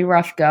a really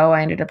rough go.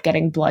 I ended up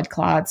getting blood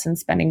clots and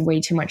spending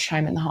way too much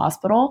time in the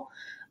hospital,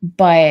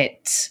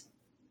 but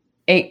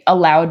it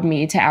allowed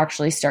me to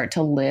actually start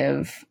to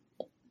live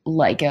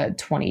like a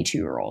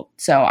 22-year-old.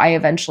 So I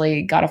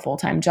eventually got a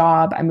full-time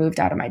job. I moved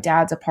out of my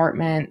dad's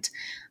apartment.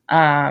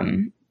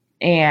 And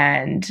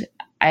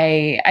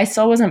I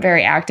still wasn't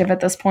very active at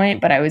this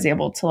point, but I was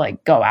able to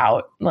like go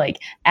out, like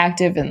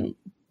active in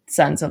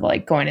sense of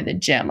like going to the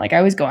gym. Like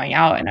I was going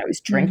out and I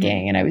was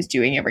drinking and I was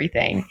doing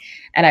everything.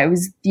 And I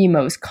was the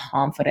most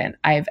confident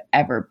I've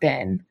ever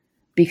been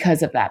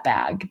because of that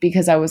bag,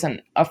 because I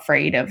wasn't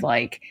afraid of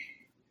like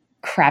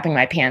crapping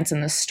my pants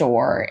in the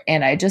store.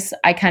 And I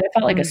kind of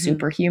felt like a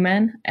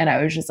superhuman. And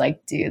I was just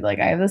like, dude, like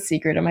I have the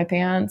secret in my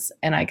pants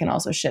and I can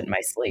also shit in my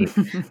sleep.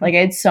 Like I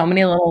had so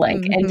many little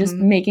like, and just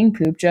making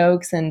poop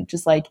jokes, and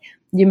just like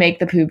you make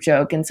the poop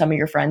joke and some of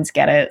your friends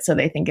get it. So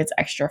they think it's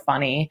extra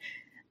funny.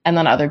 And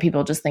then other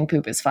people just think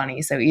poop is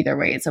funny. So either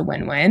way, it's a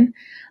win-win.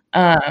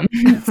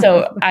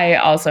 So I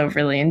also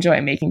really enjoy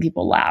making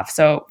people laugh.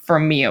 So for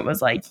me, it was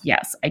like,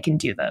 yes, I can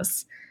do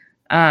this.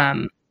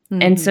 And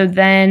so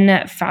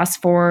then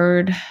fast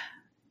forward,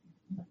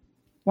 I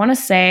want to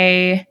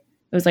say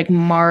it was like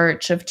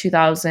March of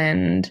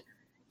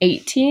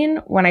 2018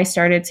 when I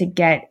started to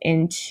get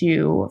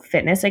into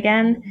fitness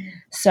again.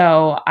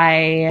 So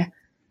I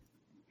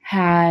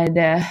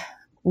had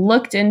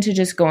looked into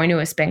just going to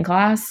a spin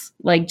class,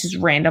 like just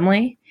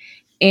randomly.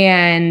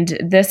 And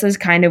this is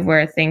kind of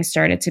where things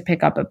started to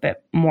pick up a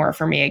bit more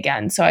for me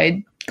again. So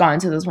I'd gone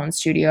to this one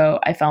studio.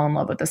 I fell in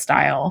love with the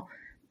style,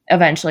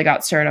 eventually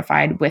got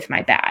certified with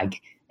my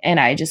bag. And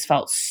I just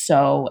felt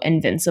so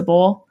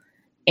invincible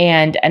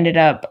and ended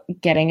up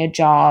getting a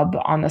job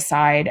on the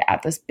side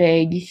at this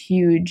big,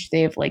 huge,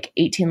 they have like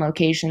 18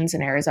 locations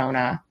in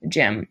Arizona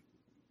gym.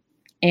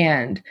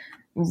 And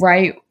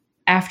right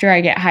after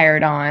I get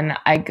hired on,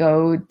 I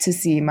go to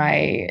see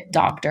my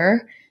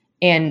doctor.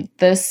 And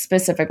this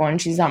specific one,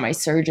 she's not my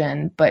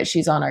surgeon, but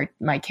she's on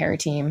my care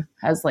team,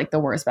 has like the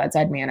worst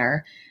bedside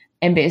manner,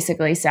 and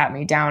basically sat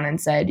me down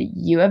and said,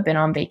 you have been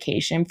on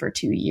vacation for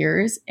 2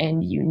 years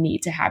and you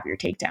need to have your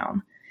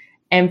takedown.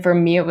 And for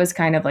me, it was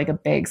kind of like a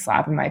big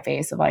slap in my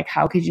face of like,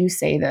 how could you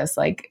say this?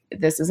 Like,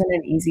 this isn't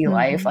an easy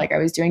life. Like, I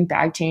was doing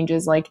bag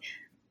changes like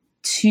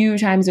 2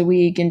 times a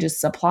week and just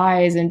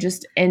supplies and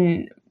just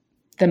in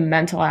the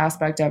mental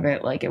aspect of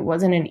it, like it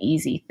wasn't an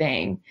easy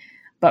thing.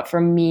 But for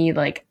me,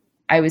 like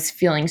I was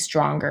feeling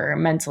stronger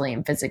mentally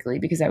and physically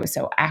because I was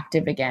so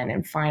active again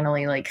and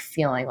finally like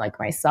feeling like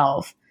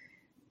myself.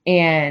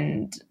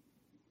 And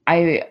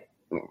I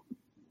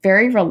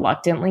very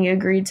reluctantly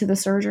agreed to the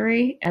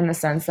surgery in the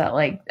sense that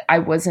like I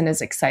wasn't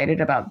as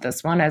excited about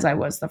this one as I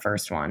was the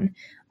first one.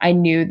 I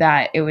knew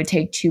that it would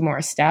take 2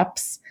 more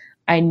steps.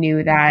 I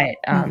knew that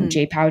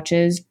J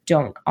pouches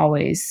don't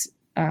always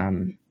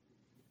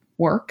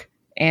work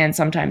and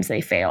sometimes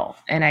they fail.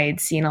 And I had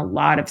seen a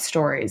lot of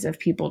stories of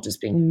people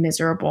just being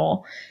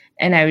miserable.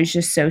 And I was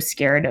just so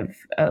scared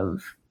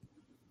of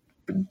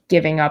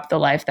giving up the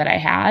life that I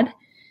had.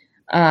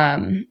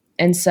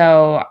 And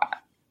so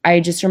I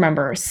just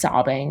remember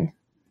sobbing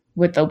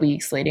with the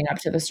weeks leading up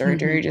to the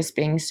surgery, just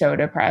being so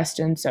depressed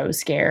and so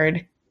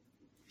scared.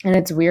 And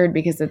it's weird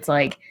because it's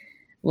like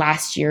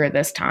last year at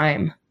this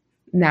time,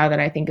 now that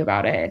I think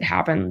about it, it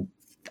happened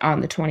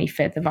on the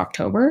 25th of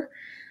October.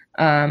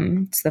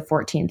 It's the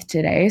 14th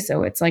today.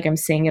 So it's like I'm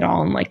seeing it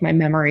all in like my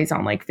memories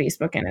on like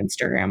Facebook and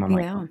Instagram. I'm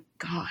like, oh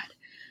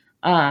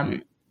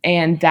God.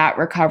 And that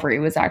recovery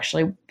was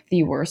actually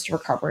the worst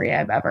recovery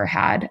I've ever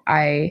had.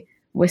 I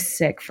was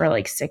sick for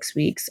like 6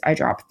 weeks. I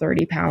dropped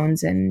 30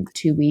 pounds in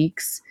 2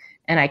 weeks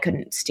and I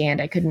couldn't stand,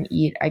 I couldn't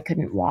eat, I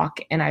couldn't walk,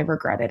 and I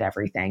regretted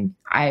everything.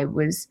 I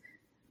was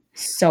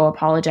so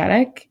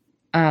apologetic,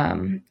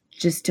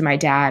 just to my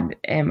dad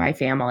and my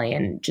family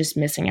and just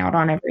missing out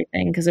on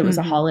everything because it was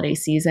a holiday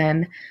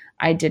season.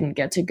 I didn't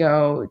get to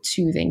go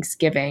to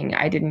Thanksgiving.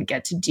 I didn't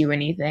get to do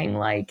anything.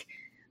 Like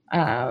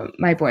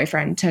my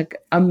boyfriend took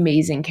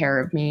amazing care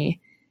of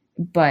me,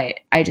 but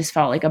I just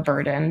felt like a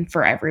burden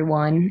for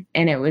everyone.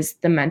 And it was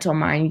the mental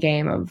mind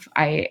game of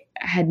I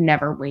had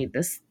never weighed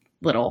this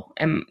little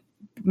in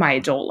my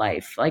adult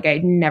life. Like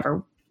I'd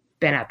never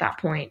been at that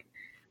point.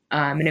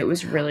 And it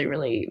was really,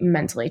 really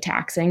mentally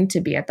taxing to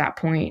be at that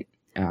point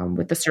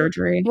with the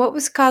surgery. What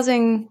was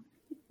causing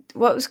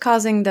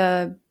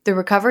the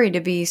recovery to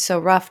be so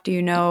rough? Do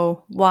you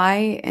know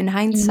why in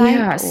hindsight?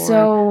 Yeah,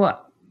 so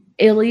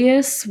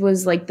ileus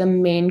was like the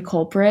main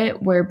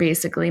culprit where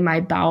basically my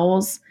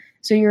bowels,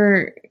 so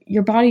your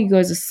body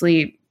goes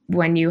asleep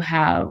when you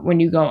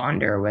go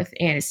under with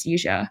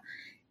anesthesia.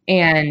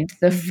 And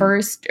the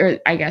first, or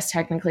I guess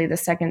technically the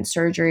second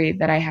surgery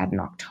that I had in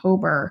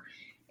October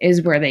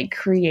is where they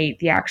create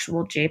the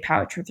actual J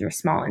pouch with your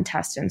small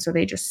intestine. So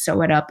they just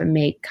sew it up and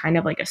make kind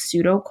of like a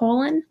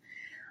pseudocolon.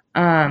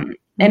 And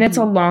it's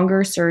a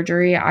longer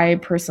surgery. I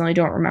personally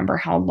don't remember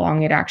how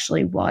long it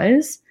actually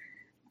was.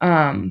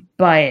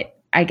 But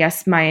I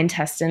guess my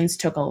intestines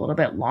took a little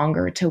bit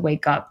longer to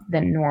wake up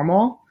than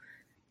normal.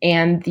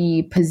 And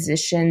the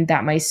position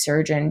that my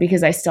surgeon,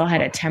 because I still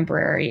had a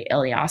temporary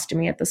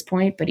ileostomy at this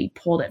point, but he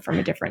pulled it from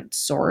a different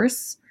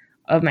source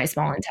of my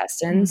small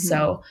intestine.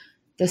 So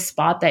the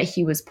spot that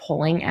he was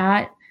pulling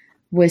at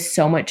was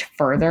so much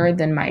further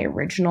than my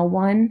original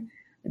one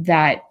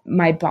that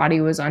my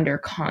body was under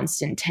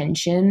constant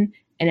tension.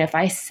 And if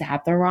I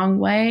sat the wrong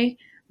way,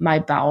 my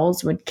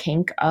bowels would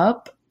kink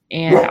up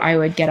and I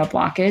would get a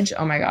blockage.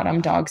 Oh my God,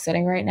 I'm dog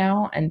sitting right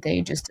now. And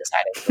they just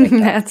decided to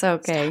That's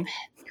okay.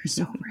 You're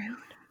so rude.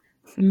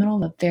 In the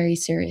middle of a very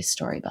serious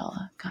story,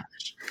 Bella.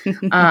 Gosh.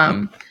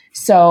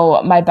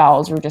 So my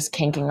bowels were just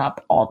kinking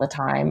up all the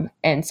time.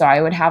 And so I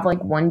would have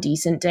like one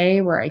decent day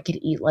where I could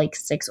eat like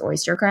 6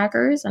 oyster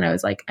crackers. And I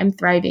was like, I'm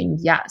thriving.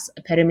 Yes.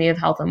 Epitome of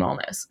health and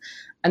wellness.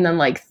 And then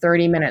like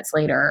 30 minutes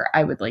later,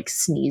 I would like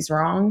sneeze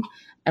wrong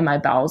and my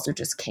bowels would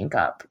just kink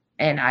up.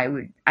 And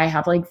I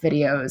have like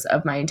videos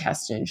of my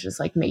intestines just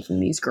like making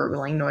these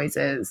gurgling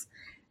noises.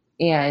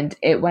 And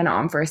it went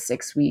on for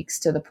 6 weeks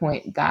to the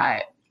point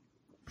that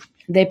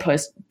they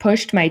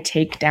pushed my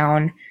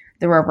takedown,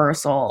 the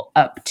reversal,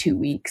 up 2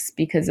 weeks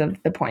because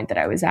of the point that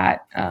I was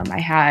at. I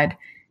had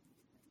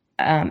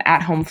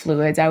at-home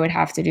fluids I would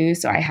have to do.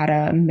 So I had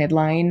a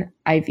midline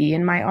IV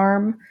in my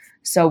arm.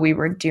 So we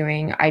were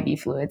doing IV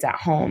fluids at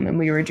home and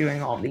we were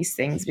doing all these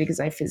things because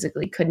I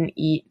physically couldn't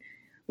eat.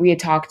 We had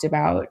talked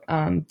about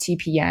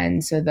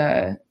TPN, so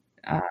the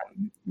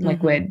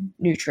liquid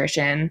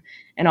nutrition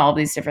and all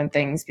these different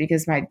things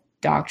because my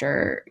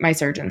doctor, my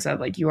surgeon said,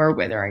 like, you are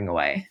withering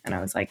away. And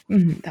I was like,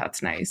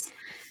 that's nice.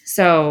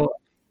 So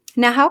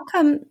now, how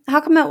come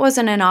it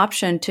wasn't an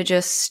option to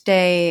just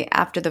stay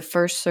after the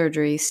first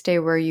surgery, stay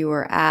where you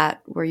were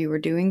at, where you were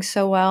doing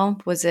so well?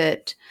 Was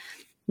it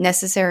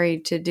necessary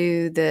to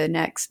do the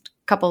next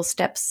couple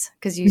steps?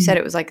 Because you said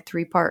it was like a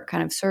 3-part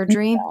kind of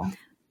surgery. yeah.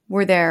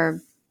 Were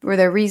there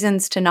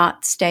reasons to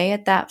not stay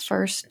at that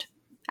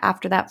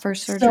after that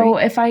first surgery? So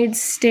if I had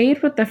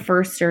stayed with the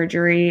first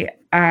surgery,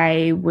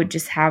 I would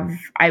just have an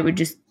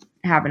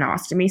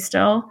ostomy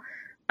still.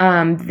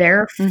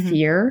 Their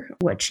fear,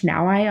 which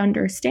now I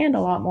understand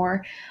a lot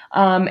more,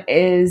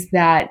 is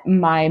that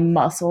my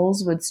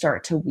muscles would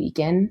start to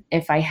weaken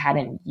if I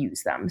hadn't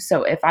used them.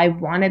 So if I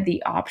wanted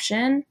the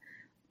option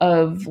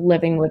of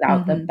living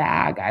without the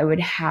bag, I would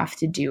have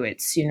to do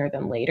it sooner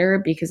than later,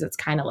 because it's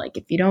kind of like,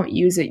 if you don't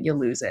use it, you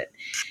lose it.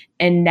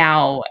 And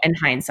now in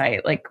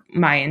hindsight, like,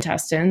 my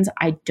intestines,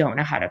 I don't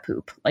know how to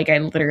poop. Like, I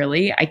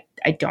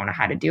don't know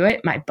how to do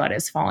it. My butt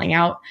is falling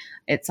out.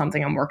 It's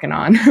something I'm working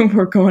on.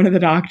 We're going to the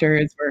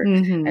doctors.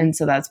 And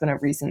so that's been a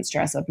recent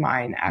stress of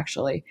mine,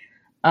 actually.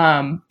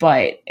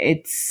 But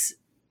it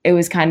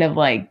was kind of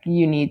like,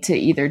 you need to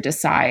either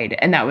decide.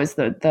 And that was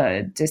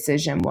the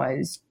decision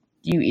was,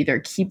 you either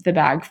keep the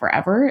bag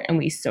forever and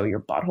we sew your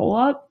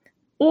butthole up,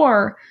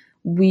 or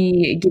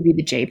we give you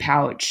the J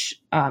pouch,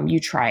 you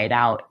try it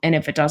out, and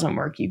if it doesn't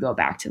work, you go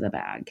back to the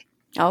bag.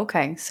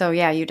 Okay. So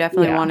yeah, you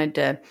definitely wanted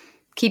to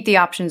keep the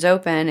options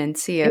open and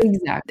see if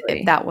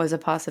that was a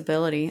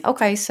possibility.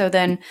 Okay. So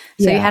then,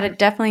 you had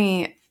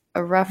definitely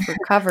a rough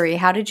recovery.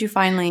 How did you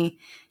finally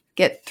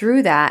get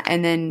through that?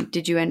 And then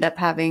did you end up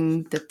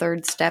having the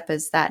third step?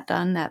 Is that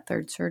done, that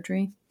third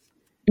surgery?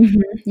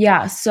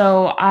 Yeah.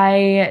 So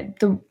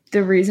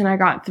the reason I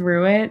got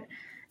through it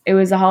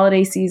was the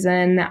holiday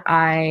season.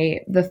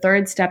 The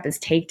third step is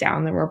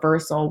takedown, the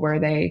reversal, where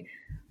they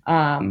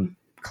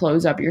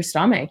close up your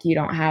stomach. You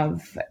don't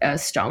have a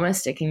stoma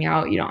sticking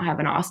out. You don't have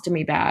an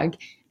ostomy bag,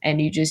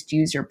 and you just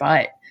use your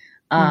butt.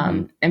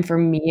 And for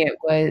me, it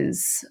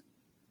was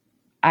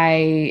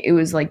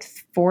like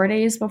 4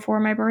 days before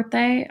my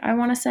birthday, I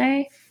want to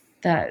say,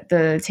 that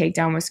the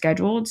takedown was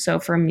scheduled. So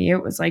for me,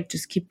 it was like,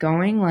 just keep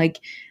going. Like,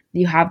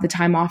 you have the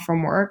time off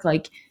from work.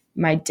 Like,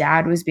 my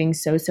dad was being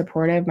so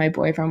supportive. My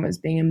boyfriend was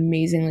being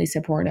amazingly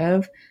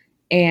supportive.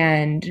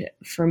 And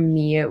for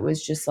me, it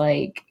was just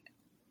like,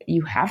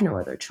 you have no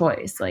other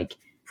choice. Like,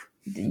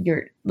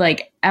 you're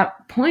like,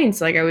 at points,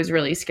 like, I was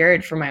really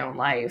scared for my own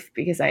life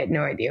because I had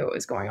no idea what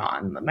was going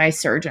on. My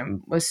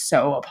surgeon was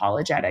so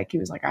apologetic. He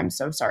was like, I'm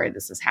so sorry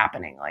this is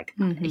happening. Like,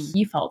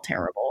 he felt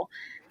terrible,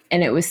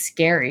 and it was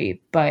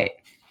scary. But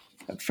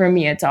for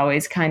me, it's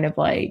always kind of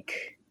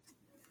like,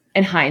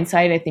 in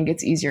hindsight, I think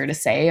it's easier to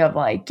say of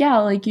like, yeah,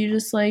 like, you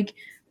just like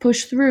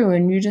push through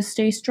and you just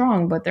stay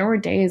strong. But there were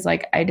days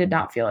like I did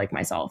not feel like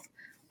myself.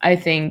 I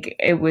think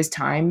it was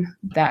time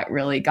that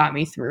really got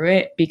me through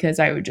it, because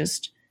I would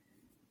just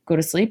go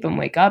to sleep and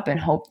wake up and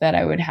hope that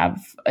I would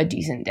have a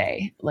decent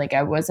day. Like,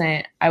 I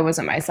wasn't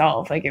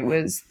myself. Like, it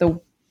was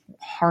the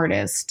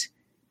hardest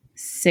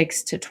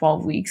 6 to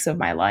 12 weeks of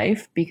my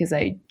life, because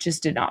I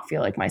just did not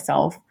feel like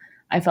myself.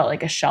 I felt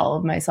like a shell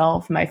of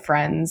myself. My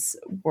friends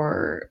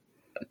were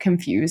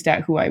confused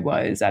at who I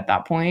was at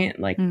that point.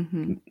 Like,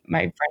 my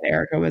friend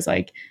Erica was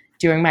like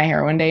doing my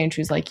hair one day, and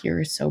she was like,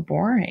 "You're so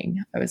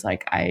boring." I was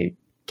like, I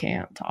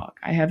can't talk.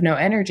 I have no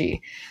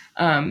energy.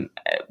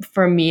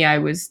 For me, I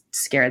was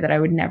scared that I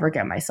would never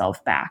get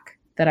myself back,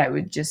 that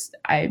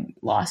I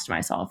lost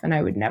myself and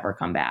I would never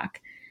come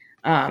back.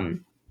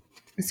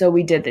 So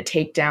we did the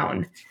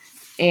takedown,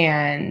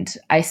 and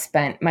I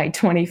spent my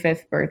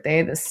 25th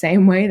birthday the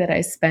same way that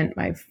I spent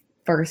my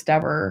first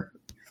ever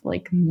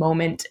like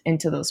moment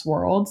into this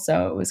world.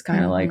 So it was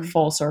kind of like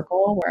full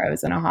circle, where I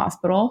was in a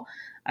hospital,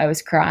 I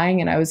was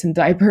crying, and I was in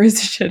diapers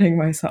shitting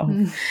myself.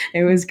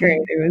 It was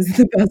great. It was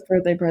the best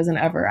birthday present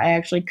ever. I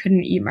actually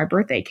couldn't eat my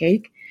birthday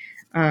cake.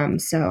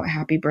 So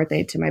happy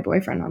birthday to my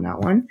boyfriend on that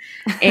one.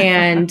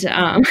 And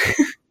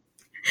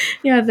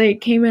yeah, they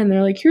came in,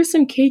 they're like, here's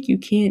some cake you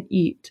can't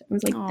eat. I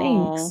was like,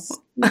 thanks.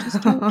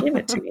 Just don't give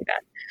it to me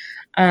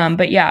then.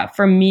 But yeah,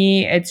 for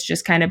me, it's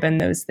just kind of been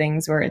those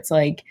things where it's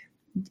like,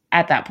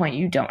 at that point,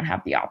 you don't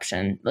have the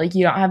option. Like,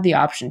 you don't have the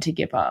option to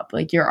give up.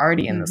 Like, you're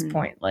already in this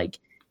point. Like,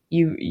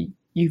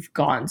 you've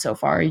gone so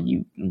far,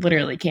 you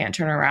literally can't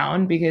turn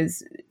around,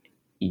 because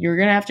you're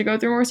going to have to go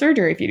through more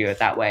surgery if you do it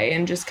that way,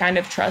 and just kind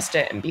of trust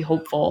it and be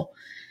hopeful.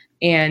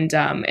 And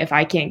if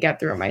I can't get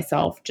through it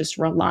myself, just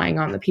relying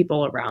on the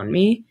people around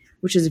me,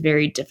 which is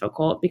very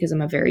difficult because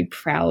I'm a very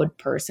proud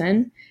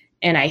person,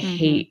 and I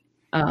hate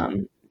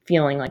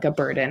feeling like a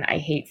burden. I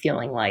hate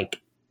feeling like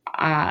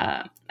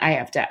I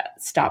have to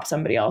stop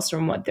somebody else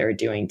from what they're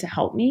doing to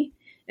help me.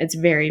 It's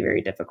very,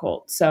 very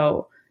difficult.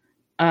 So,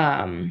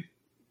 and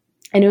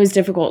it was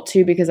difficult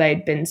too, because I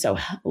had been so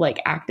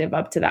like active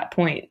up to that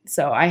point.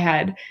 So I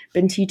had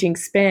been teaching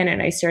spin,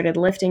 and I started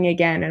lifting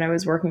again, and I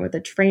was working with a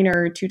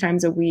trainer 2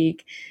 times a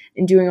week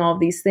and doing all of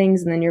these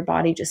things. And then your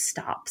body just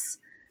stops,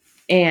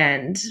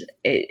 and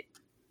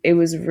it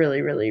was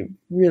really, really,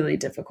 really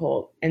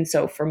difficult. And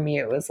so for me,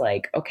 it was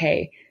like,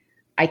 okay,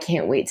 I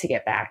can't wait to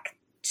get back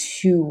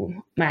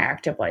to my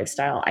active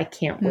lifestyle. I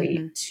can't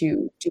wait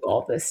to do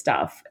all this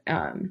stuff.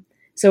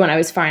 So when I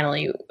was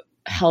finally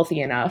healthy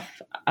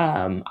enough,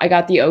 I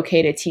got the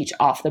okay to teach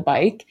off the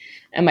bike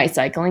in my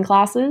cycling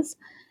classes.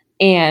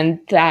 And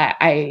that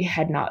I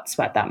had not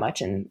sweat that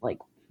much in like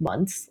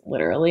months,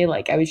 literally.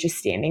 Like I was just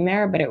standing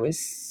there, but it was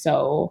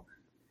so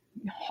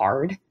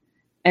hard.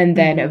 And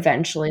then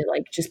eventually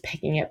like just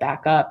picking it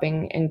back up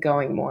and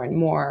going more and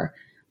more.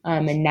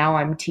 And now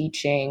I'm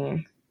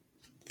teaching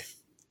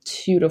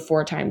 2 to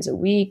 4 times a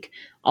week.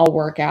 I'll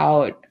work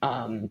out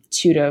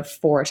 2 to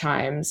 4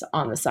 times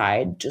on the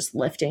side, just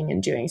lifting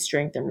and doing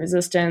strength and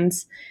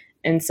resistance.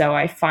 And so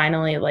I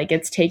finally, like,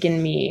 it's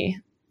taken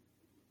me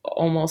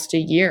almost a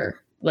year.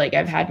 Like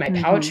I've had my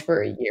pouch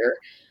for a year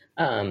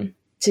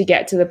to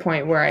get to the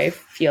point where I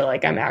feel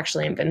like I'm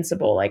actually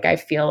invincible. Like I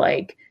feel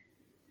like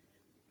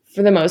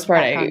for the most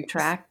part, on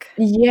track.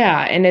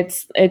 Yeah. And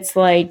it's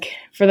like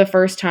for the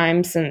first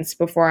time since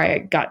before I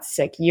got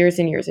sick years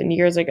and years and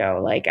years ago,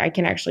 like I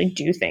can actually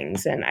do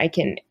things and I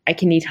can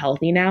eat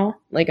healthy now.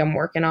 Like I'm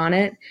working on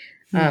it.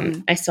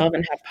 I still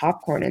haven't had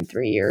popcorn in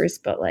 3 years,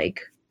 but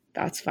like,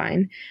 that's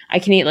fine. I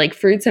can eat like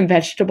fruits and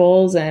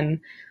vegetables and,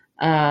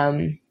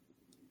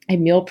 I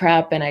meal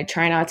prep and I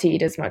try not to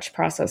eat as much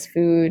processed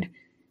food.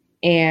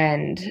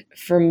 And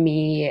for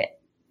me,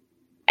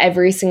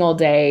 every single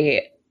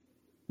day,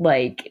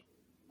 like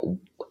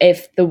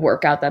if the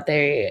workout that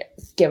they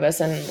give us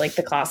and like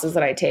the classes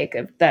that I take,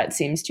 if that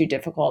seems too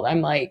difficult,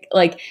 I'm like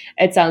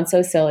it sounds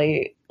so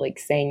silly, like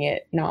saying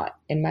it not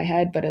in my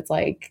head, but it's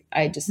like,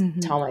 I just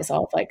tell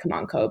myself like, come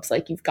on, Copes,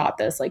 like you've got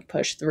this, like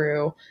push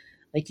through,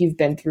 like you've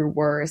been through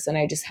worse. And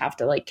I just have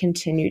to like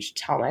continue to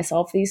tell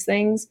myself these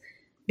things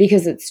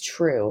because it's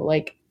true.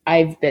 Like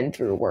I've been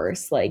through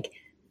worse. Like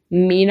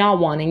me not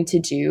wanting to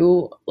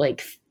do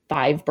like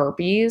 5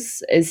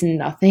 burpees is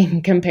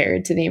nothing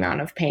compared to the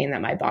amount of pain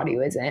that my body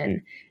was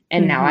in.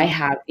 And now I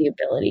have the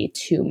ability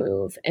to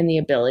move and the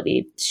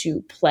ability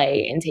to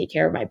play and take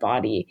care of my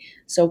body.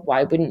 So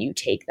why wouldn't you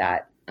take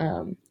that?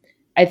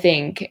 I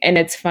think, and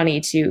it's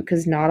funny too,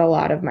 because not a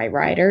lot of my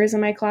riders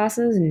in my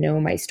classes know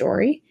my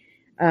story.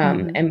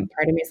 And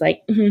part of me is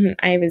like,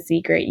 I have a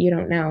secret you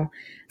don't know.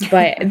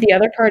 But the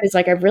other part is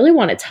like, I really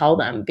want to tell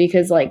them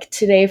because like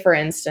today, for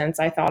instance,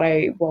 I thought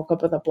I woke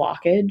up with a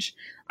blockage.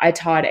 I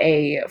taught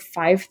a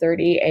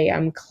 5:30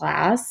 a.m.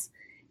 class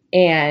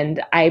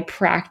and I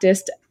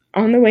practiced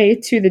on the way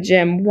to the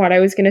gym what I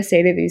was going to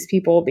say to these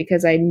people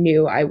because I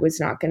knew I was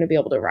not going to be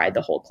able to ride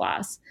the whole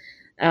class.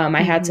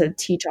 I had to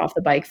teach off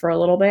the bike for a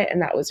little bit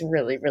and that was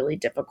really, really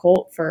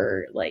difficult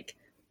for like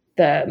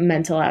the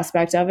mental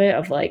aspect of it,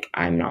 of like,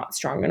 I'm not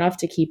strong enough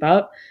to keep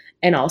up.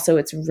 And also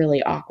it's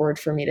really awkward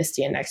for me to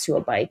stand next to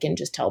a bike and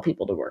just tell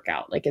people to work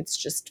out. Like it's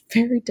just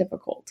very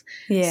difficult.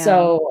 Yeah.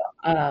 So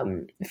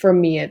for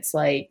me, it's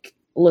like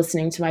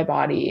listening to my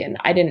body, and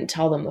I didn't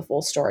tell them the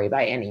full story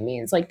by any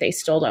means. Like they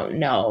still don't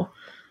know.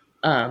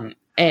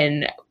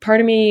 And part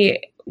of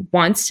me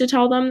wants to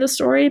tell them the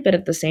story, but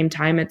at the same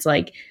time, it's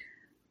like,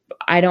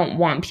 I don't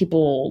want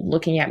people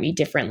looking at me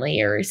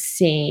differently or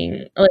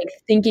seeing, like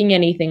thinking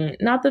anything,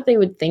 not that they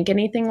would think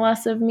anything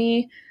less of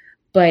me,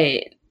 but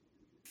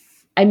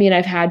I mean,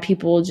 I've had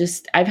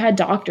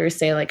doctors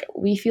say like,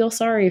 we feel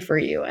sorry for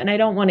you. And I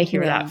don't want to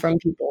hear that from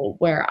people,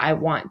 where I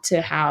want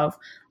to have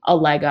a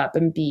leg up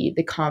and be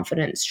the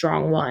confident,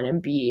 strong one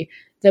and be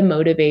the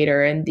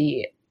motivator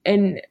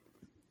and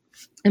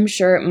I'm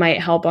sure it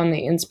might help on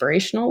the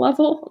inspirational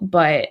level,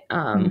 but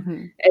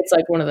it's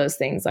like one of those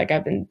things, like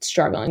I've been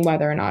struggling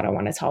whether or not I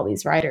want to tell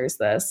these writers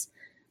this.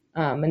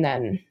 And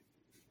then,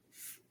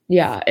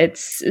 yeah,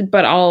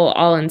 but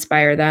I'll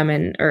inspire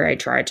them or I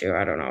try to,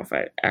 I don't know if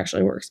it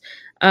actually works.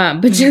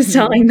 But just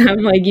telling them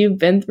like, you've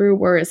been through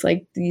worse,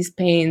 like these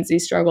pains,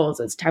 these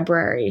struggles, it's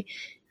temporary.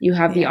 You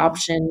have the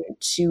option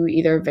to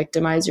either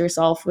victimize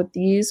yourself with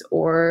these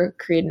or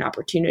create an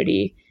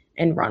opportunity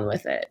and run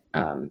with it.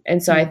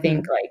 And so I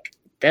think like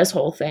this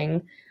whole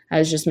thing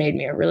has just made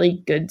me a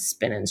really good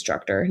spin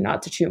instructor,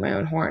 not to toot my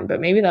own horn,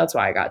 but maybe that's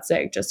why I got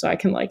sick, just so I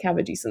can like have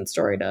a decent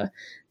story to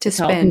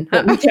spin.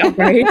 Yeah,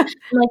 right?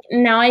 Like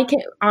now I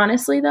can,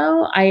 honestly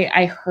though,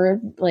 I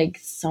heard like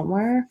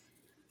somewhere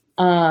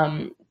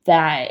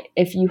that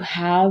if you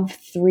have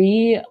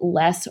 3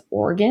 less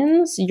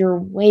organs, you're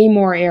way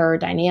more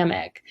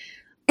aerodynamic.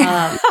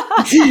 I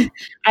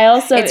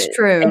also, it's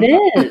true.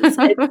 It is.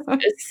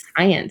 It's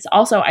science.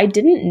 Also, I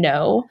didn't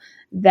know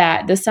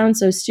that, this sounds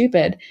so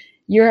stupid,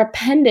 your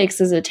appendix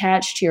is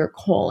attached to your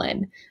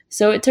colon.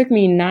 So it took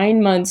me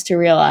 9 months to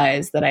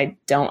realize that I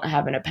don't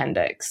have an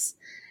appendix.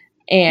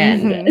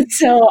 And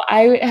so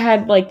I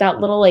had like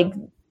that little like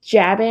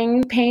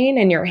jabbing pain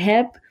in your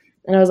hip.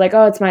 And I was like,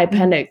 oh, it's my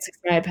appendix. It's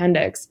my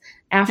appendix.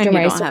 After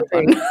my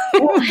surgery, I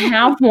don't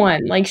have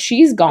one. Like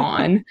she's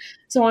gone.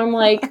 So I'm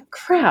like,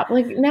 crap.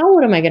 Like now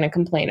what am I going to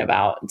complain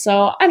about?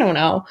 So I don't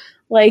know.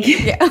 Like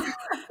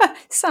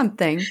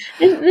something.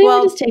 They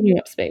were just taking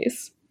up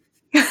space.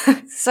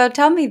 So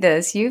tell me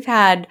this. You've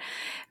had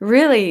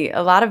really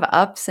a lot of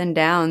ups and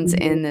downs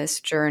in this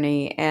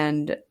journey,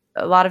 and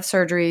a lot of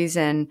surgeries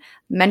and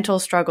mental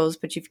struggles,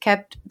 but you've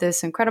kept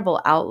this incredible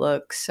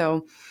outlook.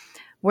 So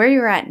where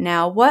you're at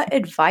now, what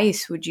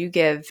advice would you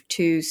give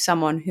to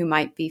someone who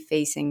might be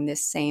facing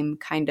this same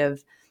kind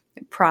of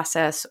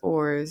process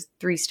or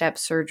 3-step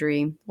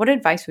surgery? What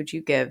advice would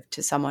you give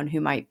to someone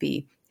who might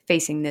be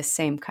facing this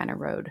same kind of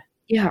road?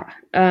 Yeah.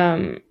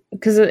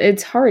 Because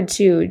it's hard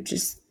too,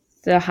 just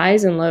the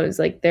highs and lows,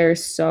 like they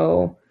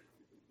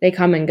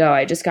come and go.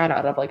 I just got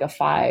out of like a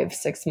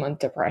 5-6 month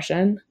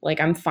depression. Like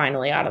I'm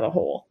finally out of the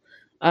hole.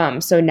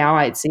 So now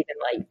it's even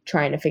like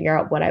trying to figure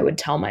out what I would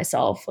tell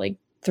myself like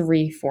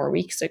 3-4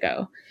 weeks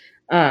ago.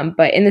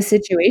 But in the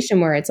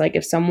situation where it's like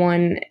if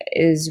someone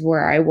is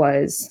where I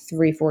was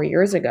 3-4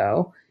 years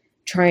ago,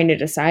 trying to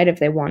decide if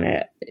they want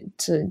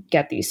to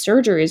get these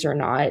surgeries or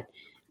not,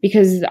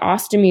 because the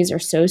ostomies are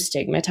so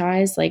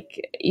stigmatized,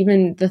 like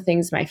even the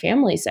things my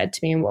family said to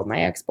me and what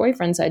my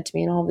ex-boyfriend said to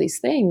me and all these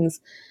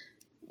things,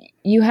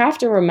 you have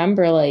to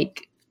remember,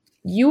 like,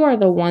 you are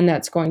the one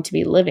that's going to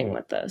be living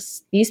with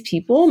this. These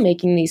people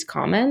making these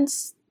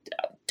comments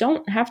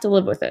don't have to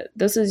live with it.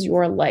 This is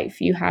your life.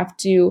 You have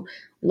to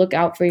look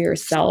out for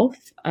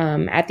yourself.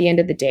 At the end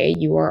of the day,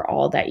 you are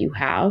all that you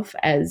have.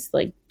 As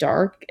like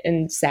dark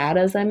and sad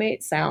as that may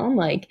sound,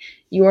 like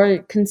you are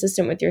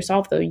consistent with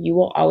yourself, though you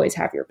will always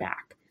have your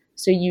back.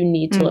 So you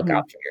need to look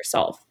out for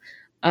yourself.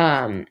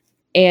 And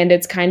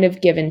it's kind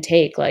of give and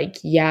take. Like,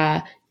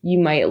 yeah, you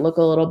might look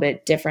a little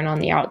bit different on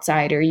the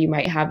outside, or you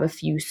might have a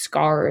few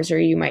scars, or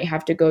you might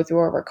have to go through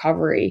a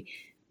recovery,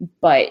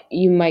 but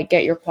you might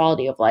get your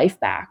quality of life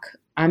back.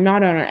 I'm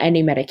not on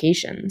any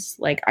medications.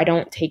 Like I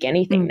don't take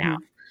anything now.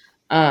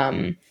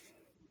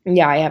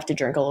 Yeah, I have to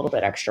drink a little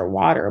bit extra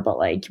water, but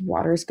like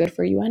water is good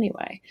for you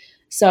anyway.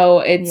 So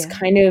it's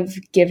kind of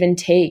give and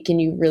take,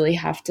 and you really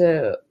have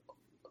to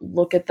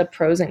look at the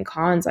pros and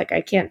cons. Like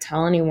I can't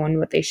tell anyone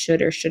what they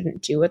should or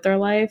shouldn't do with their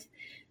life,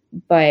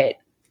 but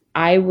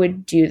I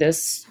would do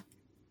this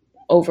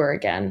over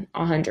again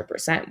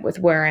 100% with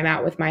where I'm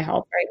at with my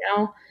health right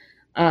now.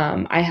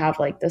 I have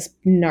like this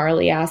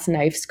gnarly ass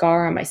knife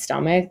scar on my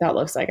stomach that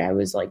looks like I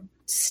was like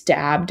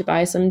stabbed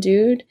by some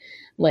dude.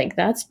 Like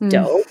that's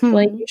dope.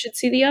 Like you should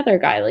see the other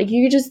guy. Like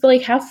you just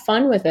like have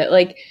fun with it.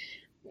 Like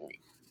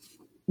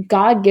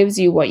God gives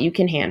you what you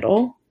can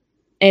handle.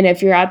 And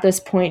if you're at this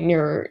point in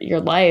your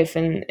life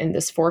and in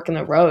this fork in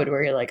the road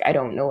where you're like, I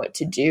don't know what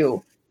to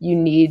do, you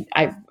need,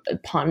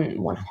 pun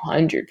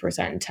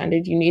 100%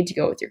 intended, you need to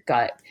go with your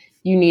gut.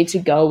 You need to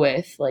go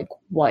with like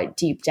what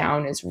deep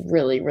down is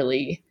really,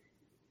 really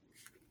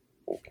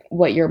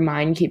what your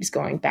mind keeps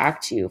going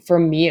back to. For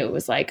me, it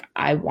was like,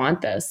 I want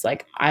this.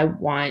 Like, I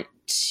want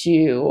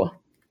to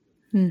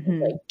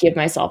like, give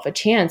myself a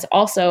chance.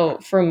 Also,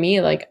 for me,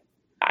 like,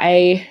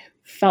 I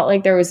felt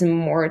like there was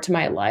more to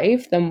my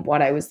life than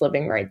what I was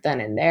living right then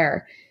and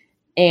there.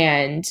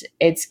 And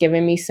it's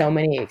given me so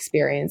many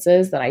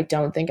experiences that I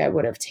don't think I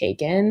would have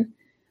taken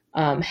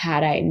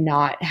had I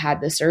not had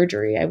the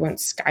surgery. I went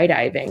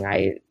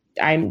skydiving.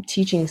 I'm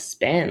teaching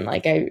spin.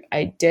 Like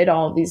I did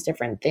all of these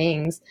different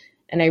things.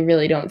 And I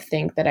really don't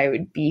think that I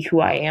would be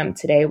who I am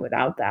today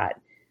without that.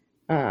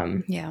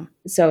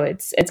 So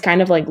it's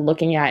kind of like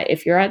looking at,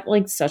 if you're at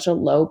like such a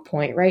low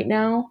point right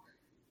now,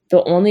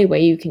 the only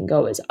way you can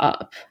go is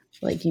up.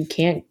 Like you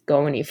can't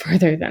go any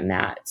further than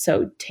that.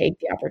 So take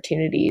the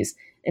opportunities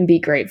and be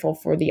grateful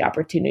for the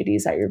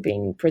opportunities that you're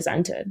being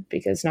presented,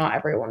 because not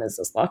everyone is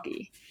as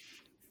lucky.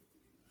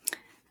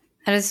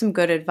 That is some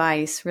good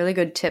advice, really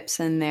good tips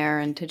in there,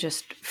 and to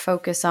just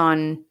focus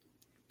on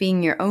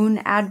being your own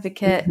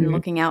advocate and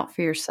looking out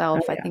for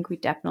yourself. I think we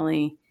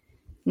definitely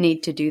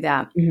need to do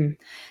that.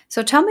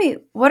 So tell me,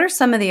 what are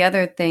some of the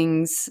other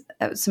things,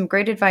 some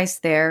great advice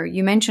there.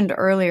 You mentioned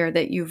earlier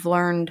that you've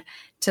learned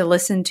to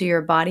listen to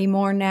your body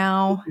more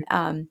now,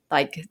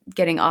 like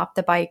getting off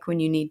the bike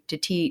when you need to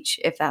teach,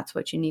 if that's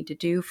what you need to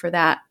do for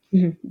that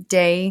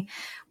day.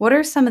 What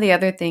are some of the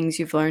other things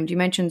you've learned? You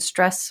mentioned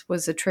stress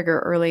was a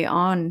trigger early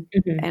on,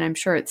 and I'm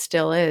sure it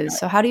still is.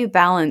 So how do you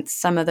balance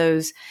some of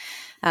those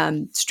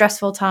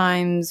stressful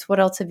times?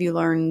 What else have you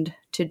learned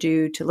to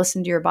do to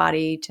listen to your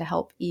body to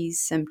help ease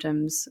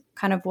symptoms?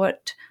 Kind of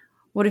what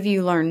have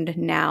you learned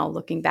now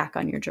looking back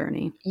on your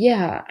journey?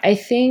 Yeah, I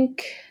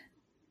think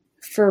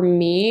for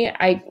me,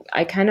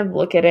 I kind of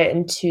look at it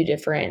in two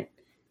different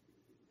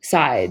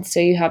sides. So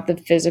you have the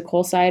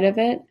physical side of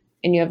it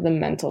and you have the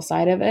mental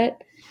side of it.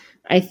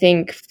 I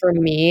think for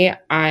me,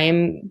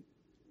 I'm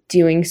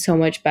doing so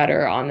much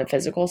better on the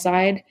physical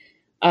side.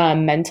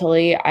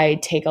 Mentally, I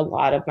take a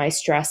lot of my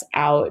stress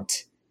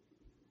out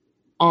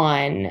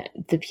on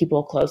the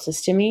people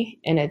closest to me.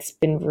 And it's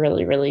been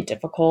really, really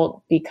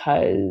difficult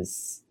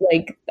because,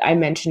 like I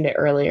mentioned it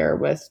earlier,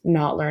 with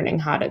not learning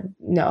how to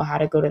know how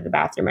to go to the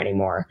bathroom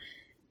anymore.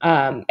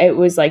 It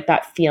was like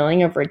that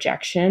feeling of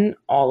rejection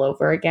all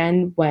over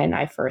again when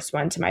I first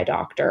went to my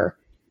doctor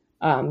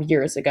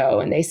years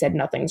ago, and they said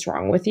nothing's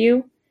wrong with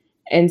you.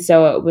 And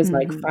so it was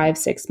like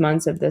 5-6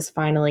 months of this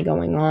finally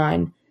going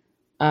on.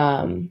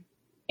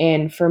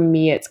 And for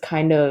me, it's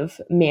kind of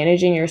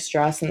managing your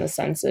stress in the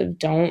sense of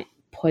don't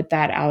put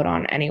that out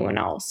on anyone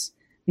else.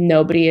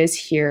 Nobody is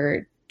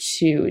here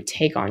to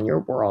take on your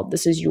world.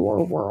 This is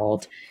your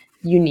world.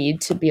 You need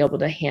to be able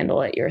to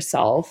handle it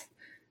yourself.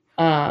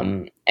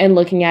 And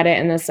looking at it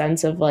in the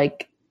sense of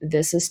like,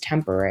 this is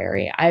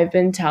temporary. I've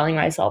been telling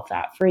myself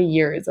that for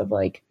years of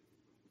like,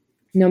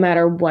 no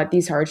matter what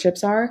these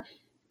hardships are,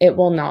 it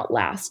will not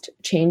last.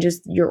 Change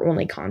is your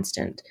only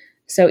constant.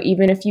 So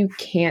even if you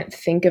can't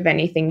think of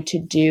anything to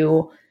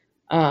do,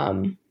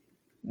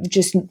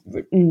 just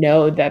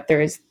know that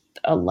there's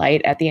a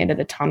light at the end of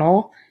the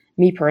tunnel.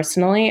 Me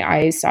personally,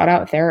 I sought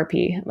out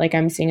therapy. Like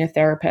I'm seeing a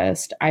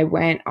therapist. I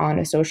went on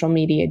a social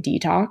media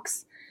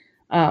detox,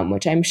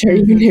 which I'm sure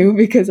you knew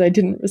because I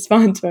didn't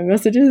respond to my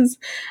messages.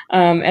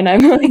 And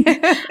I'm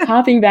like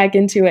hopping back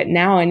into it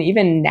now. And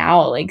even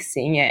now, like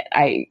seeing it,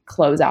 I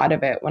close out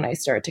of it when I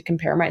start to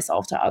compare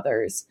myself to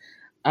others.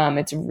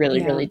 It's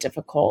really, really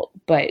difficult.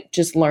 But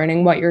just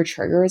learning what your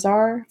triggers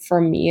are,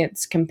 for me,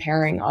 it's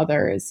comparing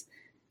others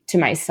to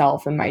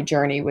myself and my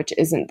journey, which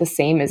isn't the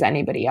same as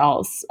anybody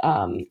else.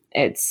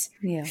 It's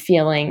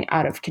feeling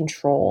out of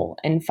control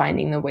and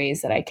finding the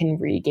ways that I can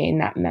regain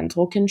that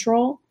mental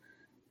control.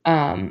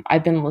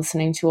 I've been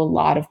listening to a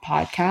lot of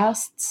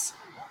podcasts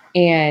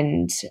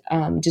and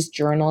just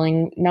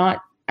journaling,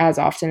 not as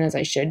often as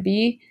I should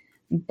be,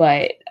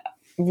 but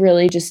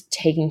really just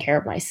taking care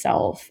of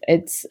myself.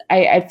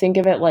 I think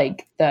of it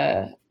like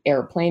the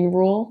airplane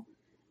rule,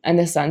 in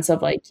the sense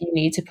of like, you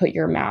need to put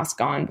your mask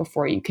on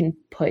before you can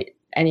put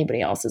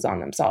anybody else's on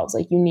themselves.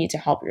 Like you need to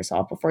help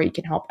yourself before you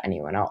can help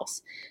anyone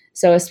else.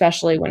 So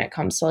especially when it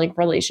comes to like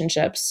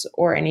relationships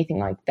or anything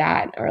like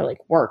that, or like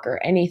work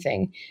or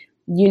anything,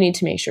 you need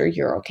to make sure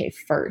you're okay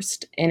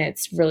first. And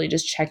it's really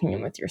just checking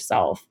in with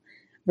yourself,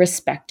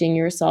 respecting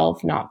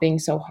yourself, not being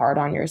so hard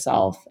on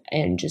yourself,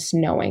 and just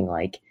knowing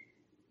like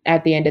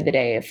at the end of the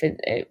day, if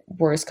it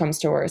worst comes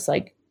to worst,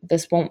 like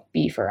this won't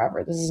be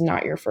forever. This is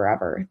not your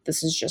forever.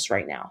 This is just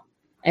right now.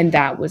 And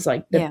that was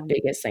like the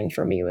biggest thing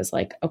for me, was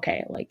like,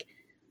 okay, like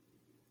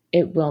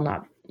this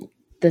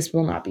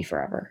will not be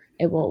forever.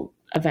 It will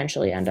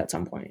eventually end at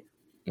some point.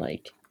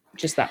 Like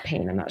just that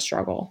pain and that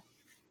struggle.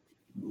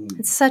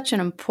 It's such an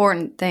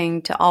important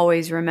thing to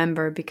always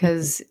remember,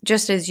 because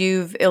just as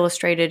you've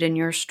illustrated in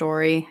your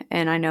story,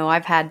 and I know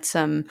I've had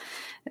some,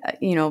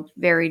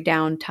 very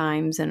down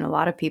times, and a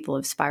lot of people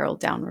have spiraled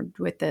downward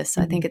with this.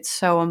 I think it's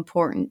so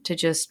important to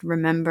just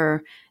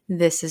remember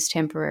this is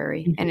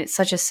temporary. And it's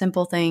such a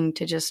simple thing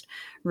to just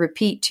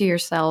repeat to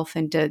yourself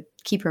and to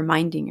keep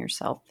reminding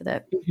yourself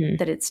that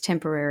it's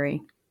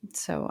temporary.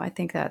 So I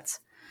think it's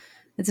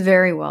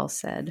very well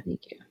said.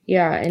 Thank you.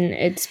 Yeah. And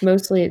it's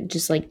mostly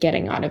just like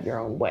getting out of your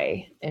own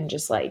way and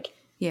just like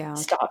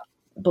stop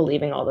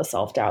believing all the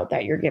self-doubt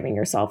that you're giving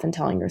yourself and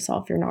telling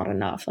yourself you're not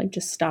enough. Like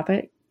just stop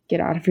it, get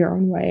out of your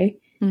own way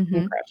and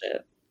crush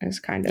it. It's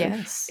kind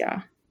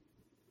of,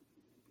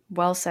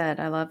 Well said.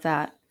 I love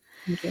that.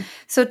 Thank you.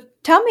 So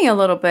tell me a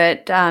little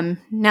bit,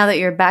 now that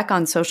you're back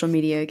on social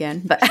media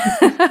again, but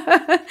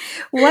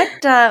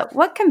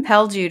what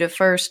compelled you to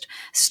first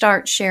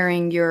start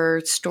sharing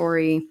your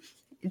story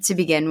to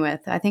begin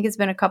with? I think it's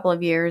been a couple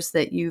of years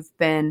that you've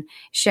been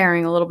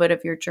sharing a little bit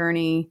of your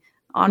journey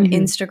on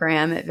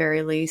Instagram at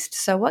very least.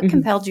 So what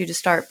compelled you to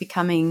start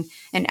becoming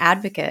an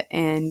advocate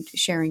and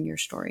sharing your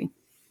story?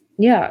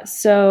 Yeah.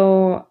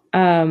 So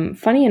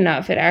funny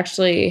enough, it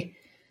actually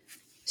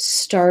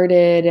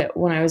started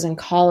when I was in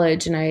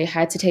college, and I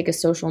had to take a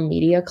social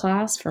media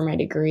class for my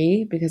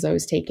degree because I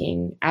was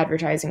taking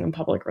advertising and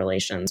public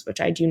relations,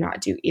 which I do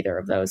not do either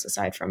of those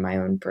aside from my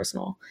own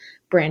personal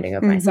branding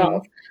of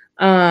myself.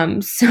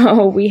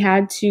 So we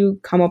had to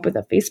come up with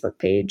a Facebook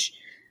page,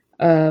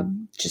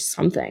 just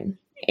something.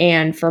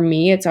 And for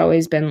me, it's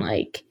always been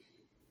like,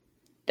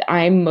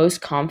 I'm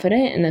most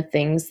confident in the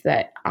things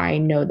that I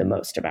know the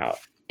most about.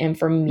 And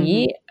for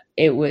me,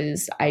 it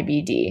was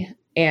IBD.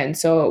 And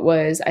so it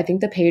was, I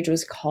think the page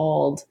was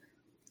called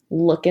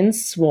Lookin'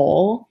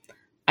 Swole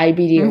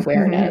IBD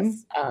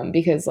Awareness,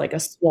 because like a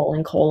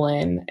swollen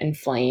colon,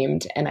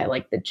 inflamed, and I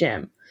like the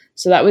gym.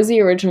 So that was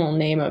the original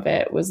name of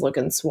it, was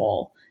Lookin'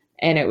 Swole.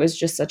 And it was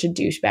just such a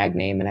douchebag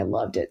name, and I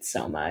loved it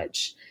so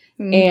much.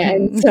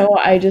 And so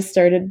I just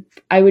started,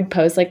 I would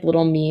post like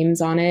little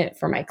memes on it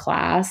for my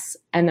class.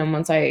 And then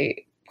once I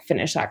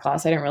finished that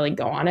class, I didn't really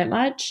go on it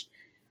much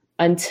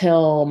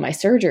until my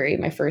surgery,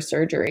 my first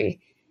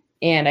surgery.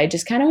 And I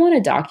just kind of want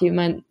to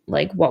document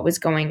like what was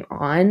going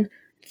on.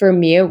 For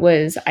me, it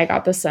was, I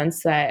got the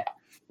sense that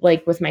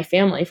like with my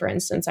family, for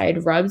instance, I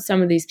had rubbed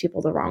some of these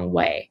people the wrong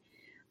way.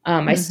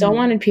 I still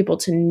wanted people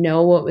to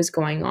know what was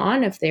going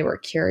on if they were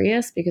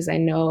curious, because I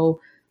know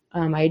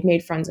I had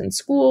made friends in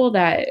school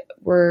that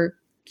were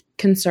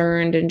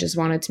concerned and just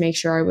wanted to make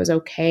sure I was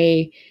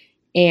okay.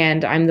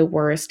 And I'm the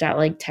worst at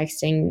like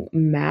texting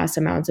mass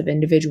amounts of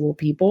individual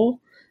people.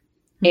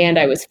 And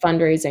I was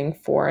fundraising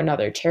for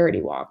another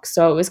charity walk.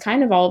 So it was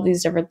kind of all of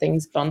these different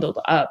things bundled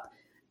up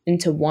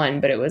into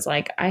one. But it was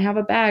like, I have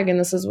a bag and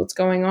this is what's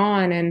going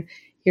on. And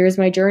here's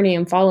my journey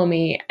and follow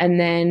me. And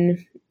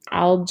then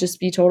I'll just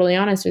be totally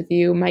honest with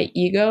you. My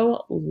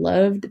ego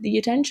loved the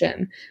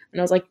attention. And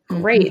I was like,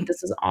 great,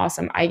 this is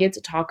awesome. I get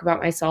to talk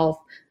about myself.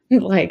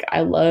 Like,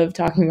 I love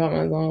talking about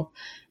myself.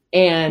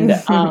 And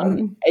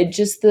it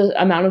just the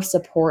amount of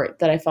support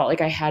that I felt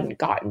like I hadn't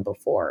gotten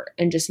before,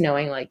 and just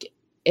knowing like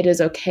it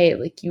is okay,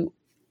 like you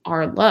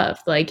are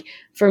loved. Like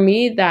for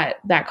me,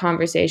 that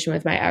conversation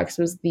with my ex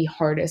was the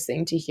hardest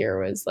thing to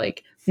hear, was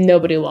like,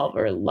 nobody will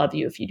ever love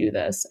you if you do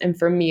this. And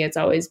for me, it's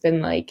always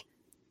been like,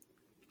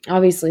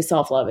 obviously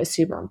self-love is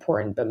super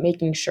important, but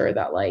making sure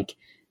that like,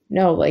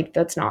 no, like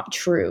that's not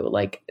true.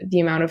 Like the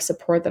amount of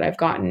support that I've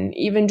gotten,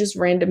 even just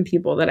random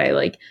people that I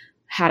like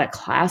had a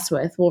class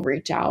with will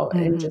reach out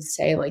and just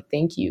say like,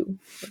 thank you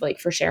like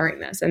for sharing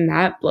this. And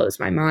that blows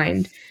my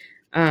mind.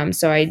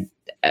 So I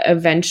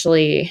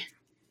eventually,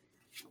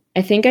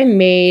 I think I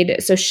made,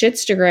 so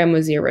Shitstagram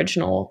was the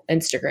original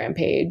Instagram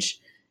page.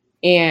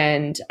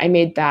 And I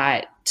made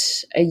that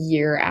a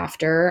year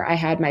after I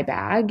had my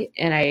bag.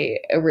 And I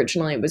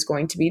originally was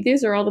going to be,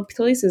 these are all the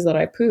places that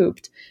I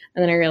pooped.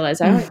 And then I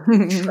realized I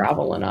don't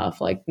travel enough.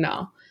 Like,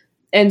 no.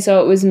 And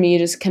so it was me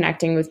just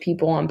connecting with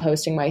people and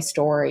posting my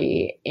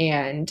story.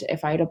 And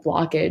if I had a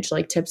blockage,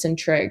 like tips and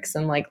tricks,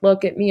 and like,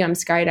 look at me, I'm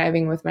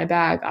skydiving with my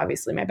bag.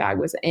 Obviously my bag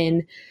was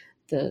in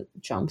the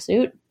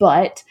jumpsuit,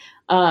 but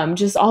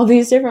just all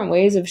these different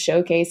ways of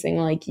showcasing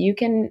like you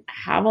can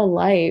have a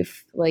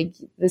life. Like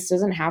this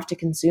doesn't have to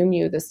consume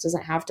you. This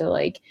doesn't have to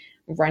like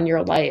run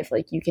your life.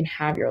 Like you can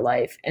have your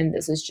life, and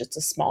this is just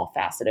a small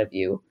facet of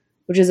you,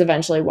 which is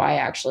eventually why I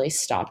actually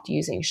stopped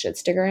using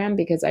Shitstagram,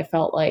 because I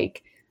felt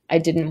like I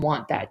didn't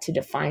want that to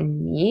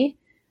define me.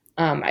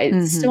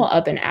 It's still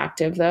up and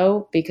active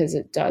though, because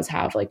it does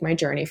have like my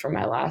journey from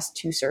my last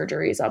 2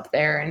 surgeries up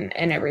there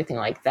and everything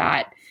like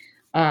that.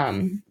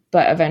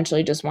 But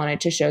eventually just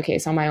wanted to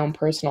showcase on my own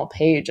personal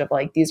page of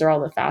like, these are all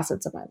the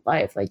facets of my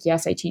life. Like,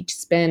 yes, I teach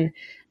spin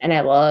and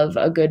I love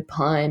a good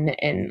pun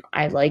and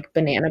I like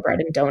banana bread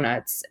and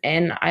donuts.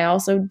 And I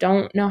also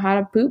don't know how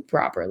to poop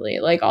properly.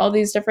 Like all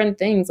these different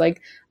things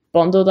like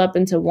bundled up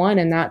into one,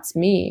 and that's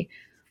me.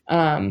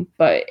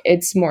 But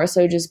it's more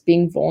so just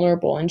being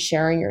vulnerable and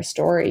sharing your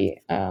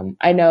story.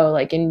 I know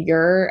like in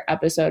your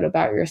episode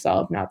about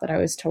yourself, not that I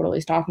was totally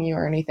stalking you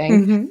or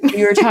anything,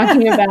 you were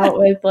talking about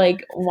with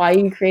like why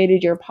you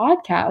created your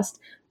podcast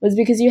was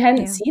because you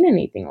hadn't seen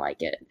anything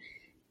like it.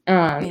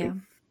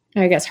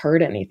 I guess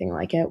heard anything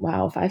like it.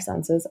 Wow, 5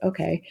 senses.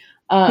 Okay.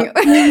 I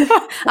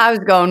was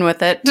going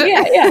with it.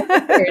 Yeah.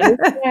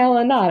 Smile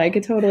and nod. I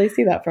could totally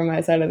see that from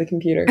my side of the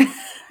computer.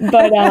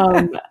 But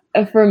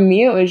for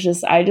me, it was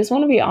just, I just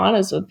want to be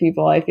honest with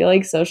people. I feel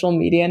like social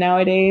media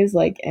nowadays,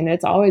 like, and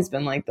it's always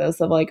been like this,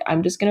 of like,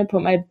 I'm just going to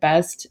put my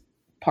best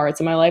parts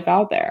of my life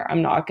out there.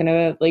 I'm not going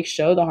to like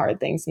show the hard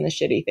things and the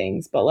shitty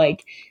things. But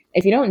like,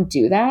 if you don't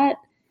do that,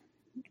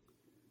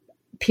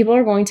 people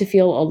are going to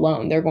feel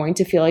alone. They're going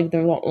to feel like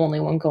they're the only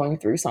one going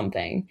through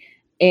something.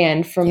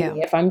 And for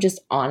me, if I'm just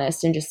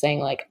honest and just saying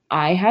like,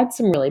 I had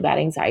some really bad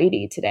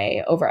anxiety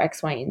today over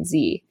X, Y, and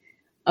Z,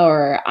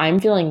 or I'm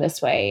feeling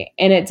this way.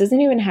 And it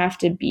doesn't even have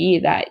to be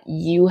that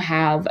you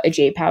have a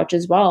J pouch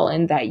as well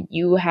and that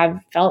you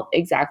have felt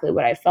exactly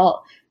what I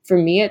felt. For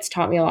me, it's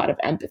taught me a lot of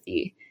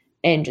empathy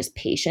and just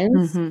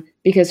patience,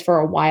 because for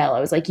a while I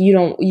was like, you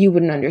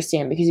wouldn't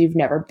understand because you've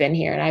never been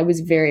here. And I was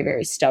very,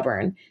 very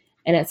stubborn.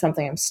 And it's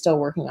something I'm still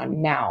working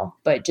on now,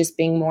 but just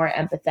being more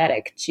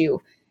empathetic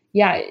to,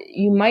 yeah,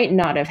 you might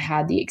not have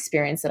had the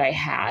experience that I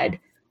had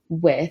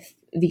with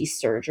these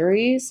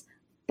surgeries,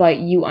 but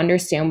you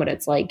understand what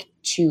it's like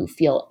to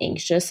feel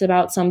anxious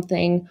about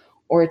something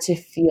or to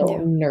feel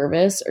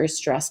nervous or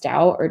stressed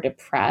out or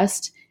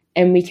depressed.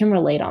 And we can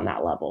relate on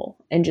that level.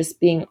 And just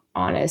being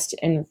honest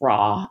and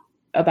raw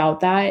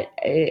about that,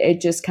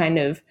 it just kind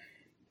of,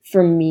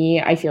 for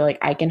me, I feel like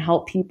I can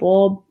help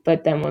people,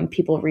 but then when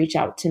people reach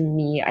out to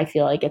me, I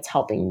feel like it's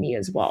helping me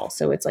as well.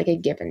 So it's like a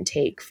give and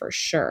take for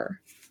sure.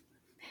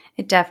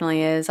 It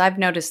definitely is. I've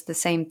noticed the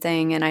same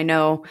thing, and I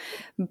know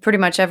pretty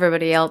much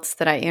everybody else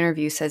that I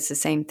interview says the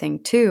same thing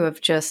too, of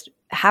just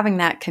having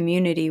that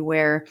community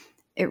where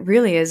it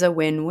really is a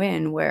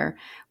win-win, where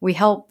we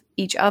help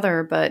each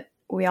other, but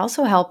we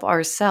also help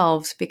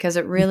ourselves, because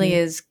it really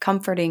is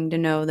comforting to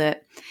know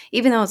that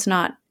even though it's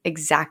not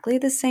exactly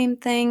the same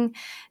thing,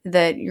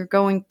 that you're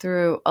going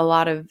through a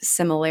lot of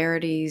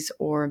similarities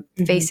or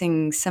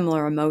facing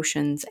similar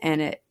emotions.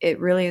 And it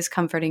really is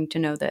comforting to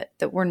know that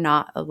we're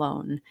not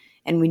alone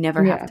and we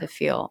never have to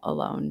feel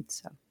alone.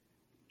 So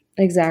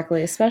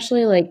exactly.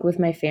 Especially like with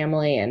my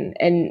family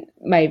and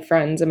my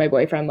friends and my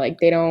boyfriend, like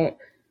they don't,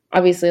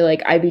 obviously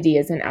like IBD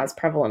isn't as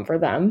prevalent for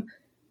them.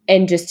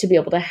 And just to be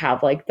able to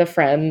have like the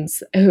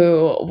friends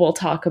who will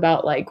talk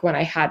about like when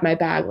I had my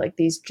bag, like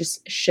these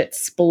just shit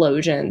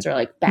explosions or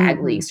like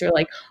bag leaks or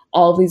like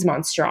all these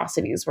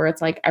monstrosities where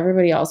it's like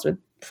everybody else would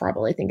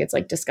probably think it's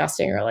like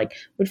disgusting or like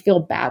would feel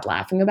bad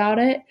laughing about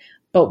it.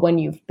 But when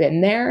you've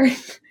been there,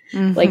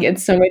 like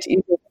it's so much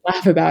easier to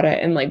laugh about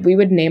it. And like we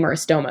would name our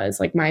stomas.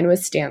 Like mine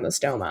was Stan the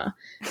Stoma,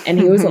 and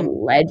he was a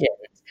legend.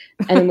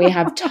 And then we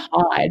have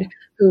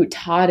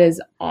Todd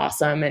is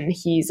awesome, and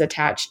he's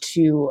attached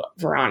to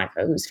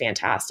Veronica, who's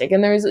fantastic.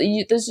 And there's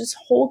this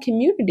whole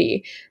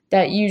community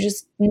that you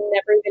just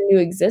never even knew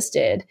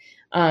existed.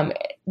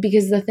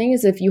 Because the thing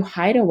is, if you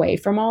hide away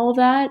from all of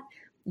that,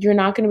 you're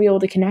not going to be able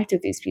to connect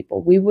with these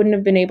people. We wouldn't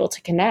have been able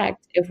to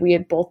connect if we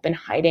had both been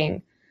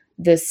hiding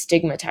this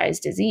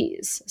stigmatized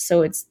disease.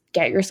 So it's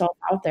get yourself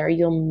out there.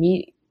 You'll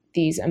meet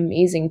these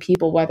amazing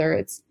people, whether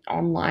it's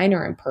online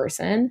or in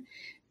person.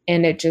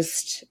 And it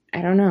just,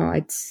 I don't know.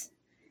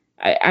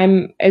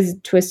 I'm as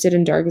twisted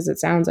and dark as it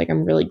sounds. Like,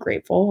 I'm really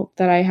grateful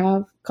that I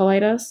have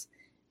colitis,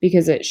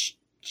 because it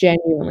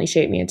genuinely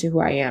shaped me into who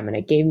I am, and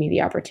it gave me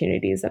the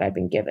opportunities that I've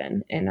been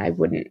given, and I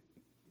wouldn't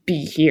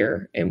be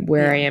here and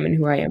where I am and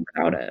who I am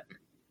without it.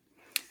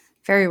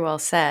 Very well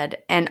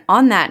said. And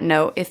on that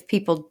note, if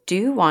people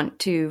do want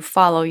to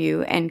follow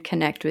you and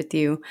connect with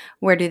you,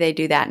 where do they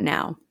do that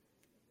now?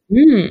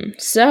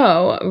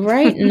 So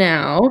right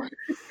now,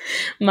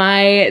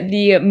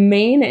 the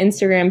main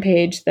Instagram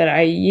page that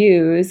I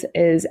use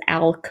is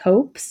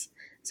Alkopes.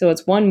 So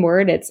it's one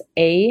word. It's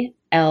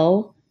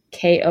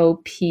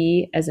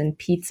ALKOP as in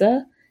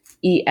pizza,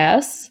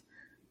 ES.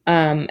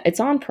 It's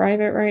on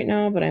private right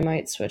now, but I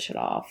might switch it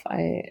off.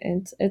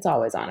 It's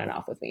always on and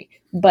off with me.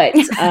 But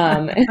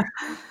well,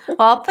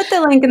 I'll put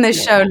the link in the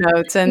show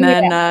notes, and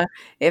then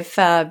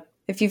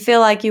if you feel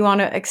like you want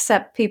to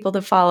accept people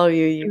to follow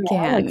you, you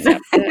can.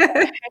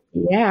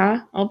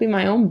 Yeah, I'll be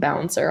my own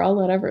bouncer. I'll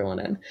let everyone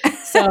in.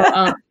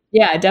 So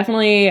yeah,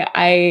 definitely.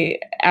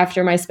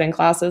 After my spin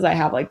classes, I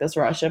have like this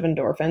rush of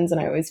endorphins, and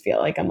I always feel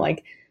like I'm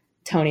like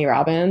Tony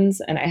Robbins,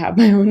 and I have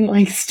my own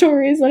like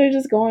stories that I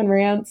just go on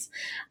rants.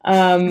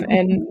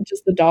 And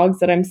just the dogs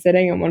that I'm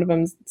sitting, and one of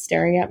them's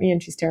staring at me,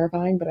 and she's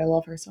terrifying, but I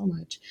love her so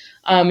much.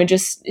 And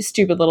just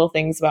stupid little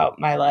things about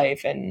my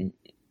life and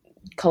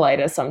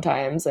colitis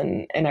sometimes,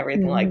 and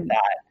everything like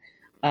that.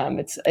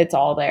 It's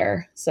all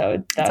there.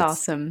 So that's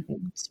awesome.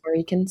 That's where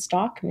you can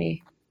stalk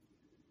me.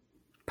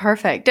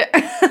 Perfect.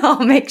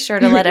 I'll make sure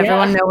to let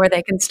everyone know where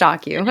they can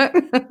stalk you.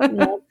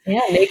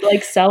 Yeah, make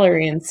like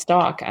celery and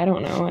stalk. I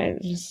don't know.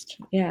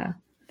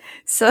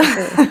 So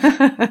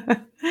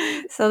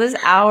this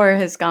hour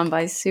has gone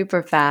by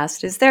super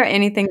fast. Is there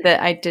anything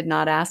that I did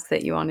not ask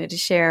that you wanted to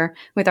share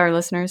with our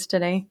listeners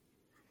today?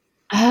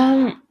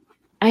 I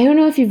don't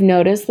know if you've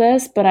noticed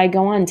this, but I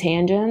go on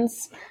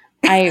tangents.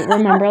 I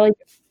remember like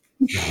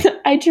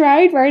I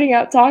tried writing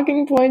out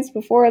talking points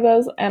before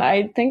this, and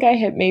I think I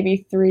hit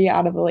maybe 3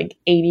 out of like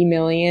 80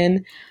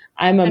 million.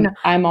 I'm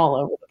all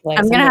over the place.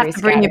 I'm going to have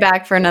to bring you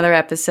back for another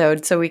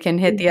episode so we can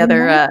hit the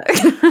other. I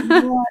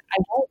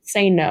won't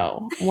say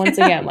no. Once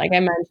again, like I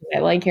mentioned, I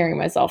like hearing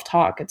myself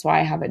talk. It's why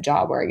I have a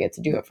job where I get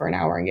to do it for an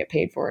hour and get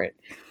paid for it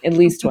at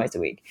least twice a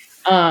week.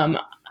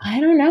 I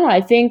don't know. I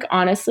think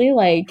honestly,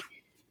 like,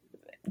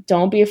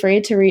 don't be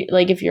afraid to read.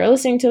 Like, if you're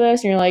listening to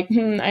this and you're like,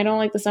 I don't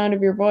like the sound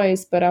of your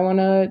voice, but I want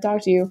to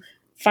talk to you,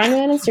 find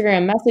me on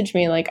Instagram, message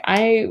me. Like,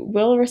 I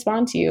will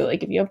respond to you.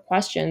 Like, if you have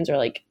questions or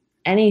like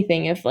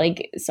anything, if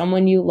like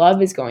someone you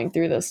love is going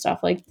through this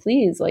stuff, like,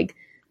 please, like,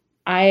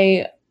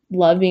 I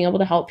love being able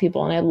to help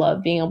people, and I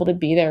love being able to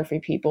be there for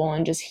people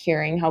and just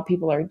hearing how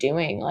people are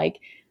doing. Like,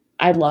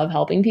 I love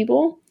helping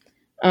people.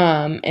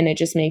 And it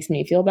just makes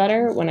me feel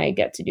better when I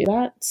get to do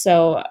that.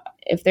 So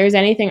if there's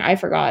anything I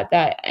forgot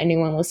that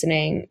anyone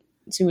listening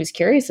who was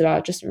curious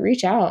about, just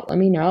reach out, let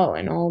me know,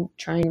 and I'll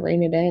try and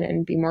rein it in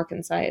and be more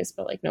concise,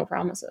 but like no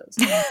promises.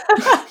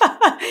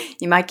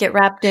 You might get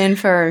wrapped in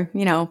for,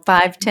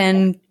 5,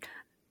 10,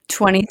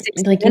 20,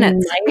 60 like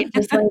minutes.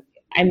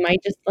 I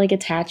might just like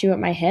attach you at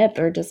my hip,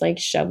 or just like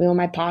shove you in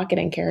my pocket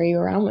and carry you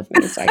around with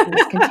me so I can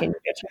just continue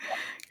to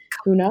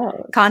who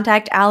knows?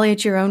 Contact Allie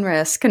at your own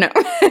risk. No.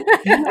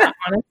 Yeah,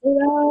 honestly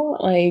though,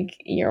 like,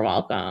 you're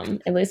welcome.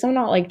 At least I'm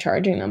not like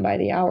charging them by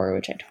the hour,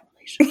 which I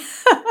totally should.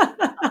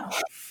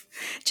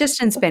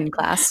 Just in spin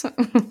class.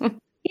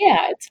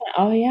 Yeah, it's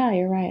oh yeah,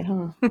 you're right,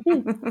 huh?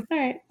 All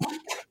right.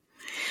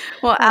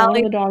 Well,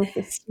 Allie,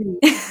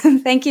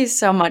 thank you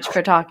so much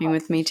for talking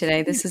with me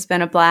today. This has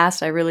been a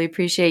blast. I really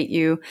appreciate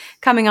you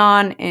coming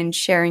on and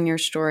sharing your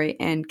story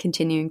and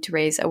continuing to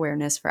raise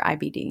awareness for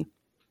IBD.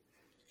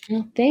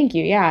 Well, thank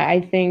you. Yeah,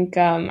 I think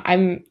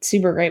I'm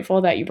super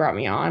grateful that you brought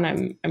me on.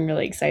 I'm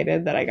really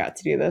excited that I got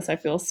to do this. I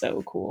feel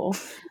so cool.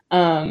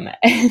 And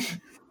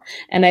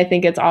I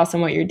think it's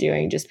awesome what you're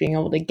doing, just being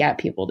able to get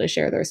people to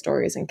share their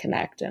stories and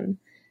connect and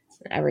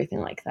everything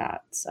like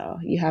that. So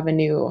you have a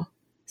new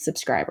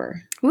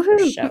subscriber.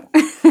 Woohoo! Show.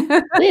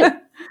 Yeah,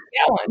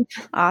 one.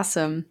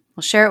 Awesome.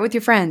 Well, share it with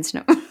your friends.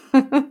 No.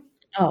 Oh,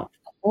 of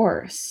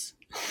course.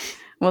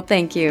 Well,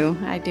 thank you.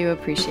 I do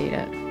appreciate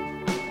it.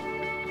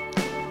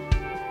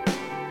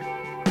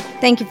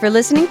 Thank you for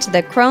listening to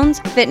the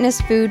Crohn's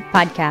Fitness Food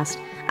Podcast.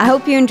 I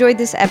hope you enjoyed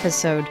this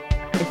episode.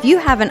 If you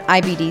have an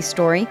IBD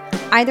story,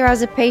 either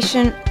as a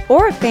patient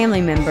or a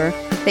family member,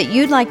 that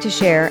you'd like to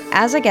share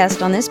as a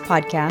guest on this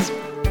podcast,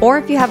 or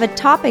if you have a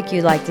topic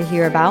you'd like to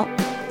hear about,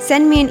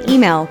 send me an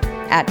email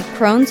at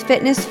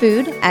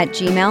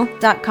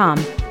crohnsfitnessfood@gmail.com.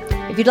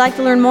 If you'd like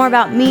to learn more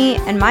about me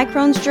and my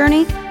Crohn's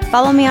journey,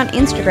 follow me on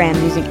Instagram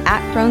using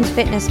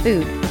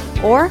 @Crohn'sFitnessFood,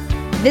 or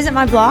visit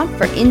my blog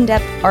for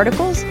in-depth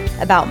articles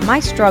about my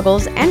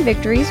struggles and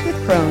victories with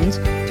Crohn's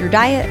through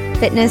diet,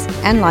 fitness,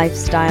 and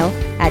lifestyle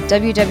at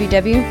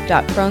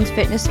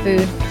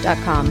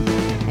www.crohnsfitnessfood.com.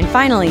 And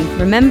finally,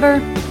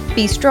 remember,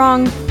 be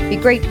strong, be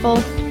grateful,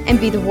 and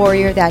be the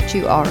warrior that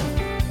you are.